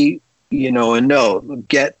see, a note,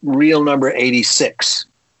 get reel number 86.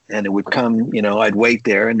 And it would come, I'd wait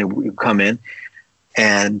there and it would come in.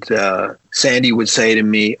 And Sandy would say to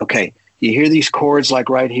me, okay, you hear these chords like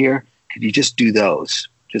right here? Could you just do those?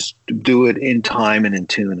 Just do it in time and in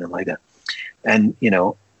tune and like that. And,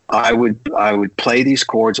 I would play these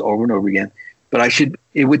chords over and over again, but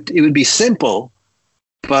it would be simple,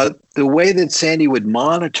 but the way that Sandy would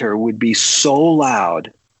monitor would be so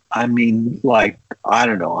loud. I mean, like, I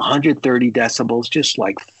don't know, 130 decibels, just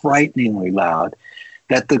like frighteningly loud,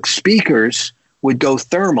 that the speakers would go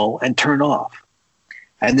thermal and turn off.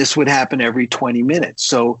 And this would happen every 20 minutes.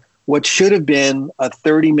 So what should have been a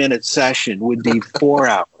 30-minute session would be 4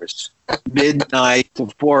 hours, midnight to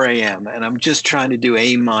 4 a.m. And I'm just trying to do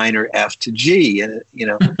A minor, F to G. And,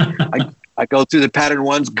 I go through the pattern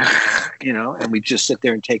ones, and we just sit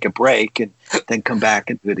there and take a break and then come back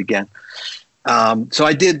and do it again. So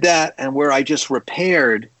I did that, and where I just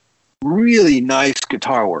repaired really nice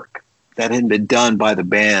guitar work that had been done by the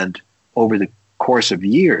band over the course of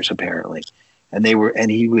years, apparently. And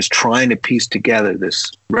he was trying to piece together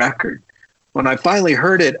this record. When I finally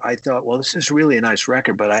heard it, I thought, well, this is really a nice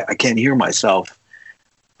record, but I can't hear myself.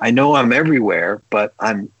 I know I'm everywhere, but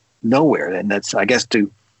I'm nowhere. And that's, I guess, to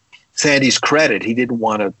Sandy's credit, he didn't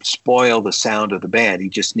want to spoil the sound of the band. He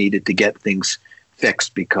just needed to get things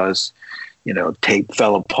fixed because, tape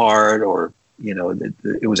fell apart, or,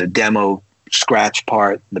 it was a demo scratch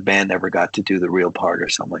part. The band never got to do the real part or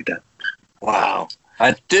something like that. Wow.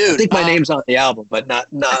 Dude, I think my name's on the album, but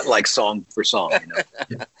not like song for song.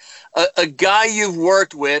 A guy you've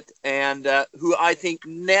worked with and who I think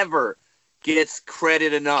never gets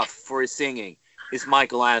credit enough for his singing is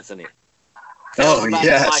Michael Anthony. Oh,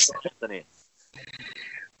 yes. Michael Anthony.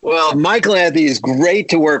 Well, Michael Anthony is great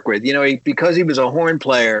to work with. Because he was a horn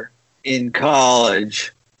player in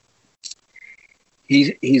college,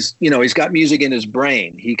 he's got music in his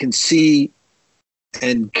brain. He can see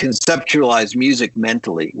and conceptualize music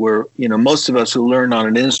mentally, where, most of us who learn on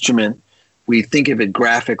an instrument, we think of it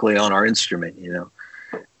graphically on our instrument,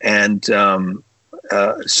 and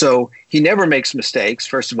so he never makes mistakes,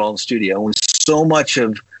 first of all, in the studio. And so much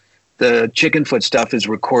of the Chickenfoot stuff is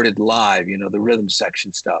recorded live, the rhythm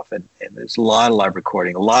section stuff, and there's a lot of live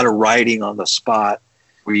recording, a lot of writing on the spot,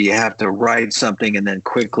 where you have to write something and then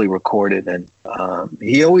quickly record it. And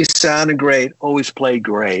he always sounded great, always played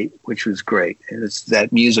great, which was great. And it's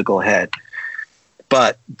that musical head.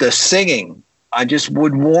 But the singing, I just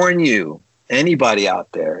would warn you, anybody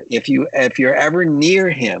out there, if you're ever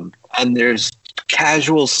near him and there's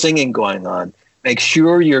casual singing going on, make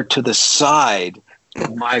sure you're to the side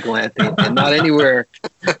of Michael Anthony and not anywhere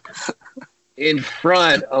in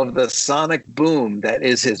front of the sonic boom that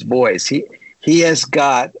is his voice. He has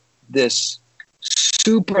got this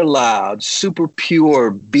super loud, super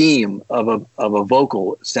pure beam of a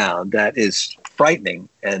vocal sound that is frightening.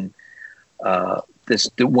 And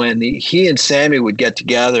when he and Sammy would get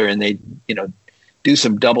together and they, do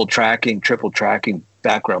some double tracking, triple tracking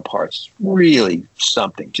background parts, really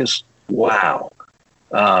something. Just wow.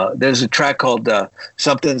 There's a track called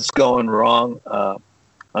 "Something's Going Wrong" on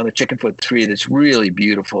the Chickenfoot 3 that's really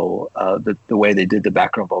beautiful. The way they did the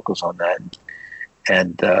background vocals on that.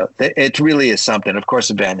 And it really is something. Of course,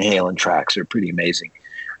 the Van Halen tracks are pretty amazing.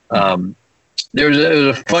 There was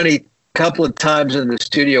a funny couple of times in the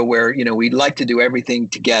studio where, we'd like to do everything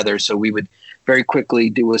together. So we would very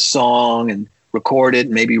quickly do a song and record it,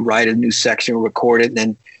 maybe write a new section, record it. And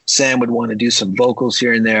then Sam would want to do some vocals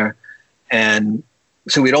here and there. And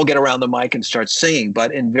so we'd all get around the mic and start singing.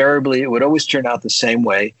 But invariably, it would always turn out the same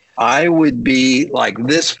way. I would be like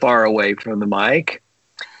this far away from the mic.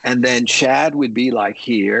 And then Chad would be like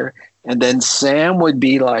here, and then Sam would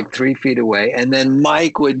be like 3 feet away, and then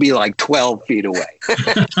Mike would be like 12 feet away.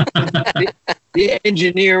 The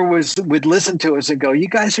engineer would listen to us and go, "You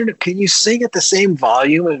guys can you sing at the same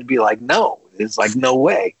volume?" And it'd be like, "No." It's like, no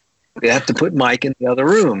way. We have to put Mike in the other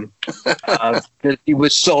room. He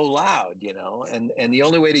was so loud, and the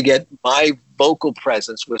only way to get my vocal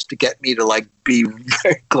presence was to get me to be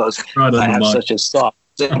very close. Right, I have such a soft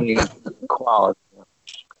singing quality.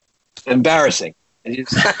 Embarrassing.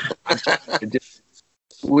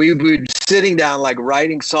 We would sitting down, like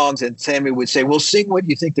writing songs, and Sammy would say, well, sing what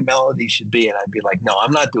you think the melody should be. And I'd be like, no,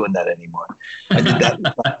 I'm not doing that anymore. I did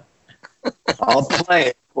that. I'll play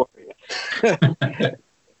it for you.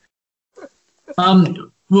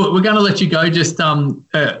 We're going to let you go. Just one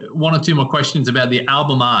or two more questions about the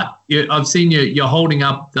album art. I've seen you're holding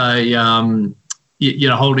up the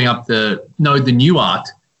the new art.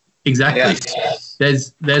 Exactly. Yes.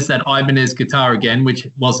 There's that Ibanez guitar again, which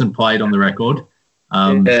wasn't played on the record.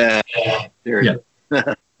 Yeah.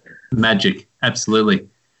 Magic. Absolutely.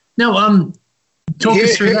 Now, talk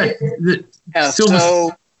us through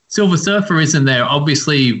that. Silver Surfer isn't there,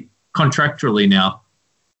 obviously contractually now.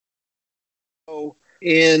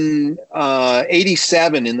 In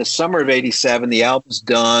 87, in the summer of 87, the album's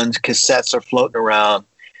done, cassettes are floating around.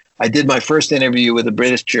 I did my first interview with a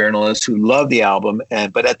British journalist who loved the album,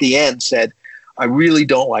 but at the end said, I really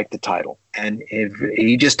don't like the title. And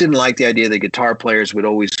he just didn't like the idea that guitar players would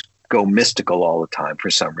always go mystical all the time for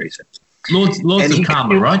some reason. Lords of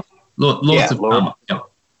Karma, right? Lords of Karma. Yep.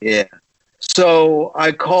 Yeah. So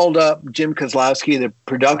I called up Jim Kozlowski, the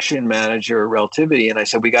production manager at Relativity, and I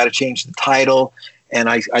said, we got to change the title. And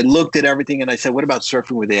I looked at everything and I said, what about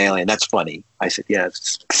Surfing with the Alien? That's funny. I said, yeah,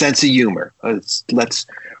 it's sense of humor. Let's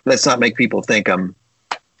not make people think I'm,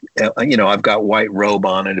 I've got white robe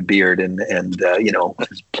on and a beard and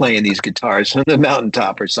playing these guitars on the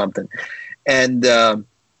mountaintop or something. And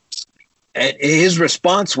his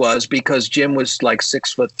response was, because Jim was like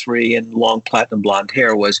 6'3" and long platinum blonde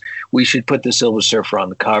hair, was we should put the Silver Surfer on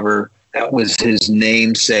the cover. That was his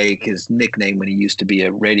namesake, his nickname when he used to be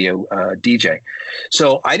a radio DJ.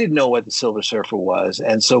 So I didn't know what the Silver Surfer was.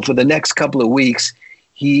 And so for the next couple of weeks,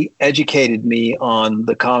 he educated me on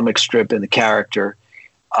the comic strip and the character.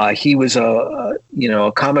 He was a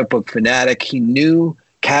comic book fanatic. He knew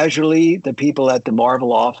casually the people at the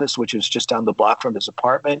Marvel office, which was just down the block from his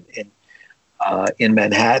apartment in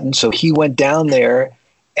Manhattan. So he went down there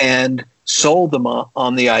and sold them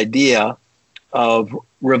on the idea of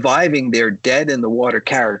reviving their dead in the water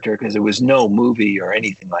character, because there was no movie or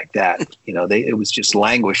anything like that. It was just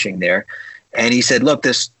languishing there. And he said, look,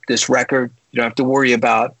 this record, you don't have to worry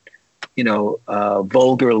about,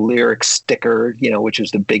 vulgar lyric sticker, which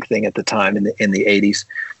was the big thing at the time in the 80s.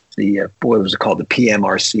 What was it called? The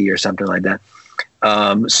PMRC or something like that.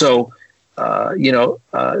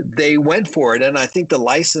 They went for it. And I think the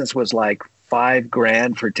license was like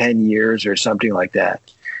 $5,000 for 10 years or something like that.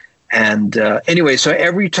 And anyway, so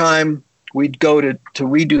every time we'd go to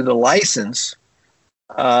redo the license,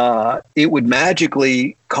 it would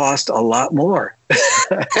magically cost a lot more.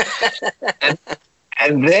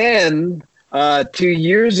 and then 2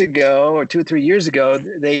 years ago or 2 or 3 years ago,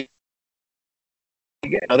 they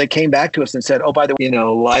came back to us and said, oh, by the way,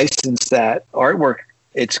 license that artwork,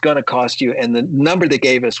 it's going to cost you. And the number they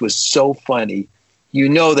gave us was so funny.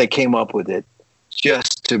 They came up with it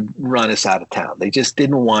just to run us out of town. They just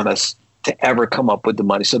didn't want us to ever come up with the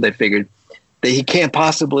money. So they figured that he can't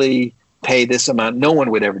possibly pay this amount. No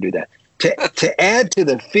one would ever do that. To add to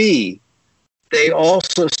the fee, they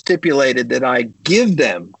also stipulated that I give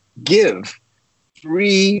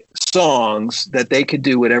 3 songs that they could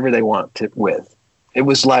do whatever they want with. It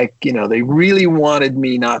was like, they really wanted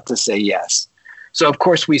me not to say yes. So of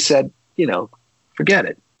course we said, forget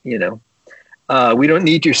it, we don't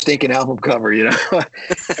need your stinking album cover,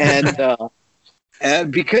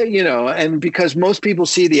 and because most people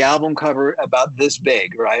see the album cover about this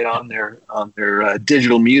big, right, on their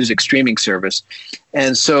digital music streaming service.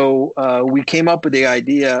 And so we came up with the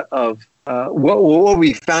idea of what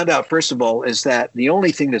we found out, first of all, is that the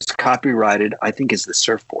only thing that's copyrighted, I think, is the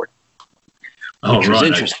surfboard. Which was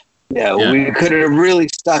interesting. Yeah, we could have really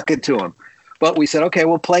stuck it to him. But we said, okay,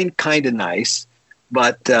 we'll play kind of nice.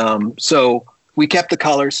 But so we kept the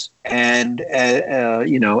colors, and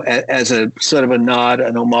as a sort of a nod,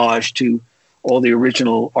 an homage to all the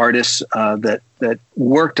original artists that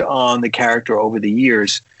worked on the character over the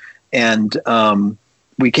years. And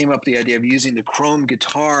we came up with the idea of using the chrome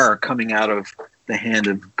guitar coming out of the hand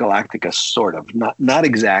of Galactica, sort of, not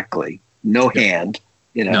exactly, no hand,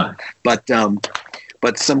 no.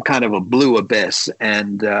 But some kind of a blue abyss.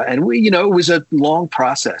 And we, it was a long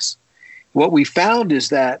process. What we found is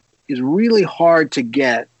that it's really hard to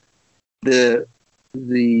get the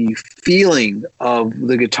feeling of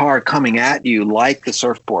the guitar coming at you like the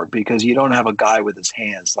surfboard, because you don't have a guy with his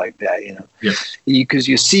hands like that, because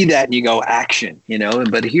you see that and you go action,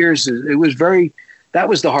 but that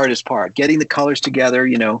was the hardest part, getting the colors together.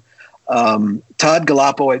 Todd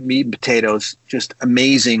Galapo at Meat and Potatoes, just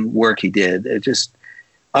amazing work he did. It just,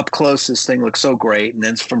 up close, this thing looks so great. And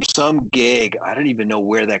then from some gig, I don't even know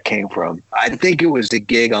where that came from. I think it was a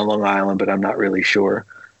gig on Long Island, but I'm not really sure.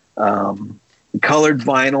 Colored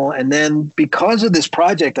vinyl. And then because of this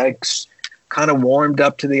project, I kind of warmed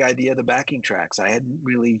up to the idea of the backing tracks. I hadn't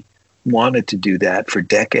really wanted to do that for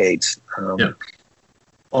decades.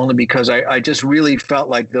 Only because I just really felt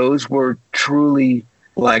like those were truly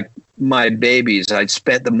like my babies. I'd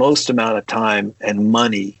spent the most amount of time and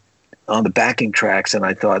money on the backing tracks, and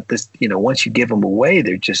I thought, this, once you give them away,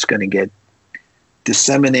 they're just going to get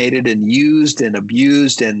disseminated and used and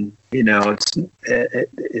abused, and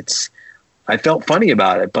it's. I felt funny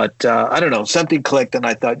about it, but I don't know, something clicked, and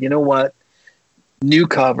I thought, you know what, new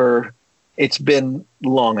cover. It's been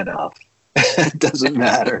long enough. It doesn't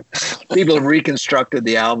matter. People have reconstructed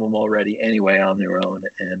the album already anyway on their own,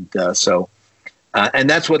 and so. And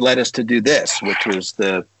that's what led us to do this, which was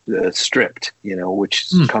the Stripped,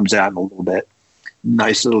 which comes out in a little bit.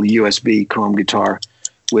 Nice little USB chrome guitar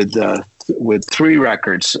with 3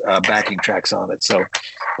 records, backing tracks on it. So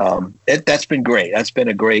that's been great. That's been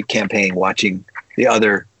a great campaign, watching the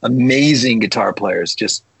other amazing guitar players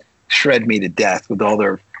just shred me to death with all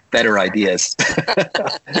their better ideas.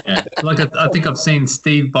 Yeah. Like I think I've seen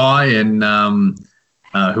Steve Vai and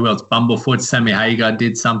who else? Bumblefoot, Sammy Hagar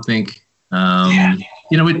did something.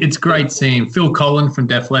 It's great seeing Phil Collin from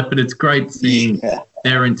Def Leppard. It's great seeing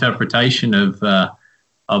their interpretation of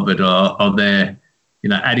it, or their,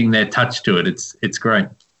 adding their touch to it. It's great.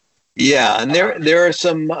 Yeah, and there are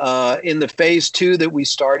some in the phase 2 that we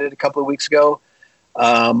started a couple of weeks ago.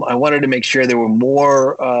 I wanted to make sure there were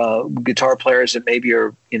more guitar players that maybe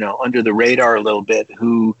are under the radar a little bit,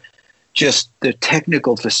 who just the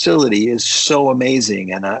technical facility is so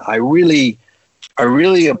amazing, and I really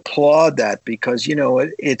applaud that, because,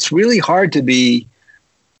 it's really hard to be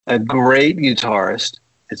a great guitarist.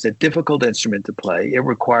 It's a difficult instrument to play. It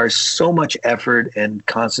requires so much effort and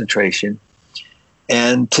concentration.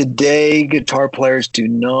 And today, guitar players they're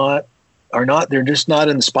just not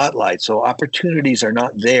in the spotlight. So opportunities are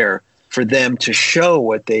not there for them to show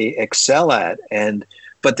what they excel at.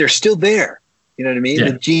 But they're still there. You know what I mean?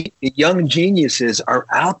 Yeah. The young geniuses are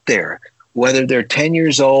out there. Whether they're 10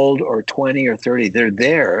 years old or 20 or 30, they're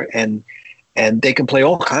there, and they can play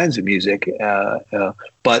all kinds of music,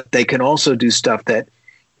 but they can also do stuff that,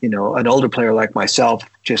 an older player like myself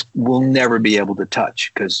just will never be able to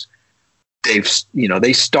touch, because they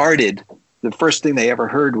started, the first thing they ever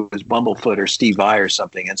heard was Bumblefoot or Steve Vai or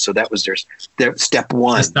something, and so that was their step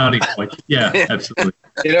one. The starting point. Yeah, absolutely.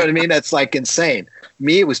 You know what I mean? That's like insane.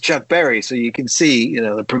 Me, it was Chuck Berry, so you can see,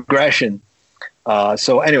 the progression.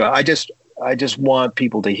 So anyway, I just want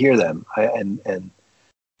people to hear them, and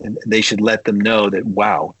they should let them know that,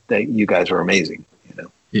 wow, that you guys are amazing.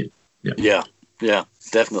 Yeah,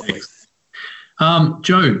 definitely.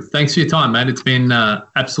 Joe, thanks for your time, mate. It's been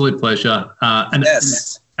absolute pleasure.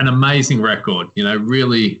 An amazing record.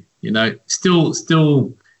 Really,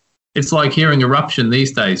 still, it's like hearing Eruption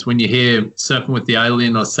these days. When you hear Surfing with the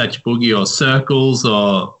Alien or Satch Boogie or Circles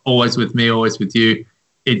or Always With Me, Always With You,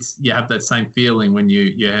 you have that same feeling when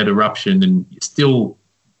you had Eruption, and still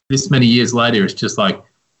this many years later, it's just like,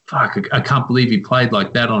 fuck, I can't believe he played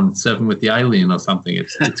like that on Surfing with the Alien or something.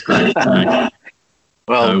 It's great.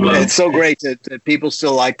 Well, it's so great that people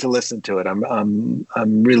still like to listen to it. I'm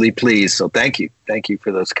really pleased. So thank you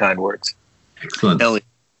for those kind words. Excellent.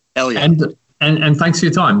 Hell yeah. And thanks for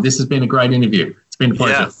your time. This has been a great interview. It's been a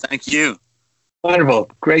pleasure. Yeah, thank you.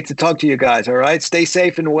 Wonderful. Great to talk to you guys. All right. Stay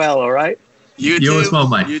safe and well. All right. You as well,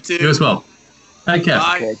 mate. You too. You as well. Take care.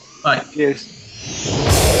 Bye. Okay. Bye.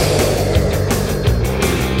 Cheers.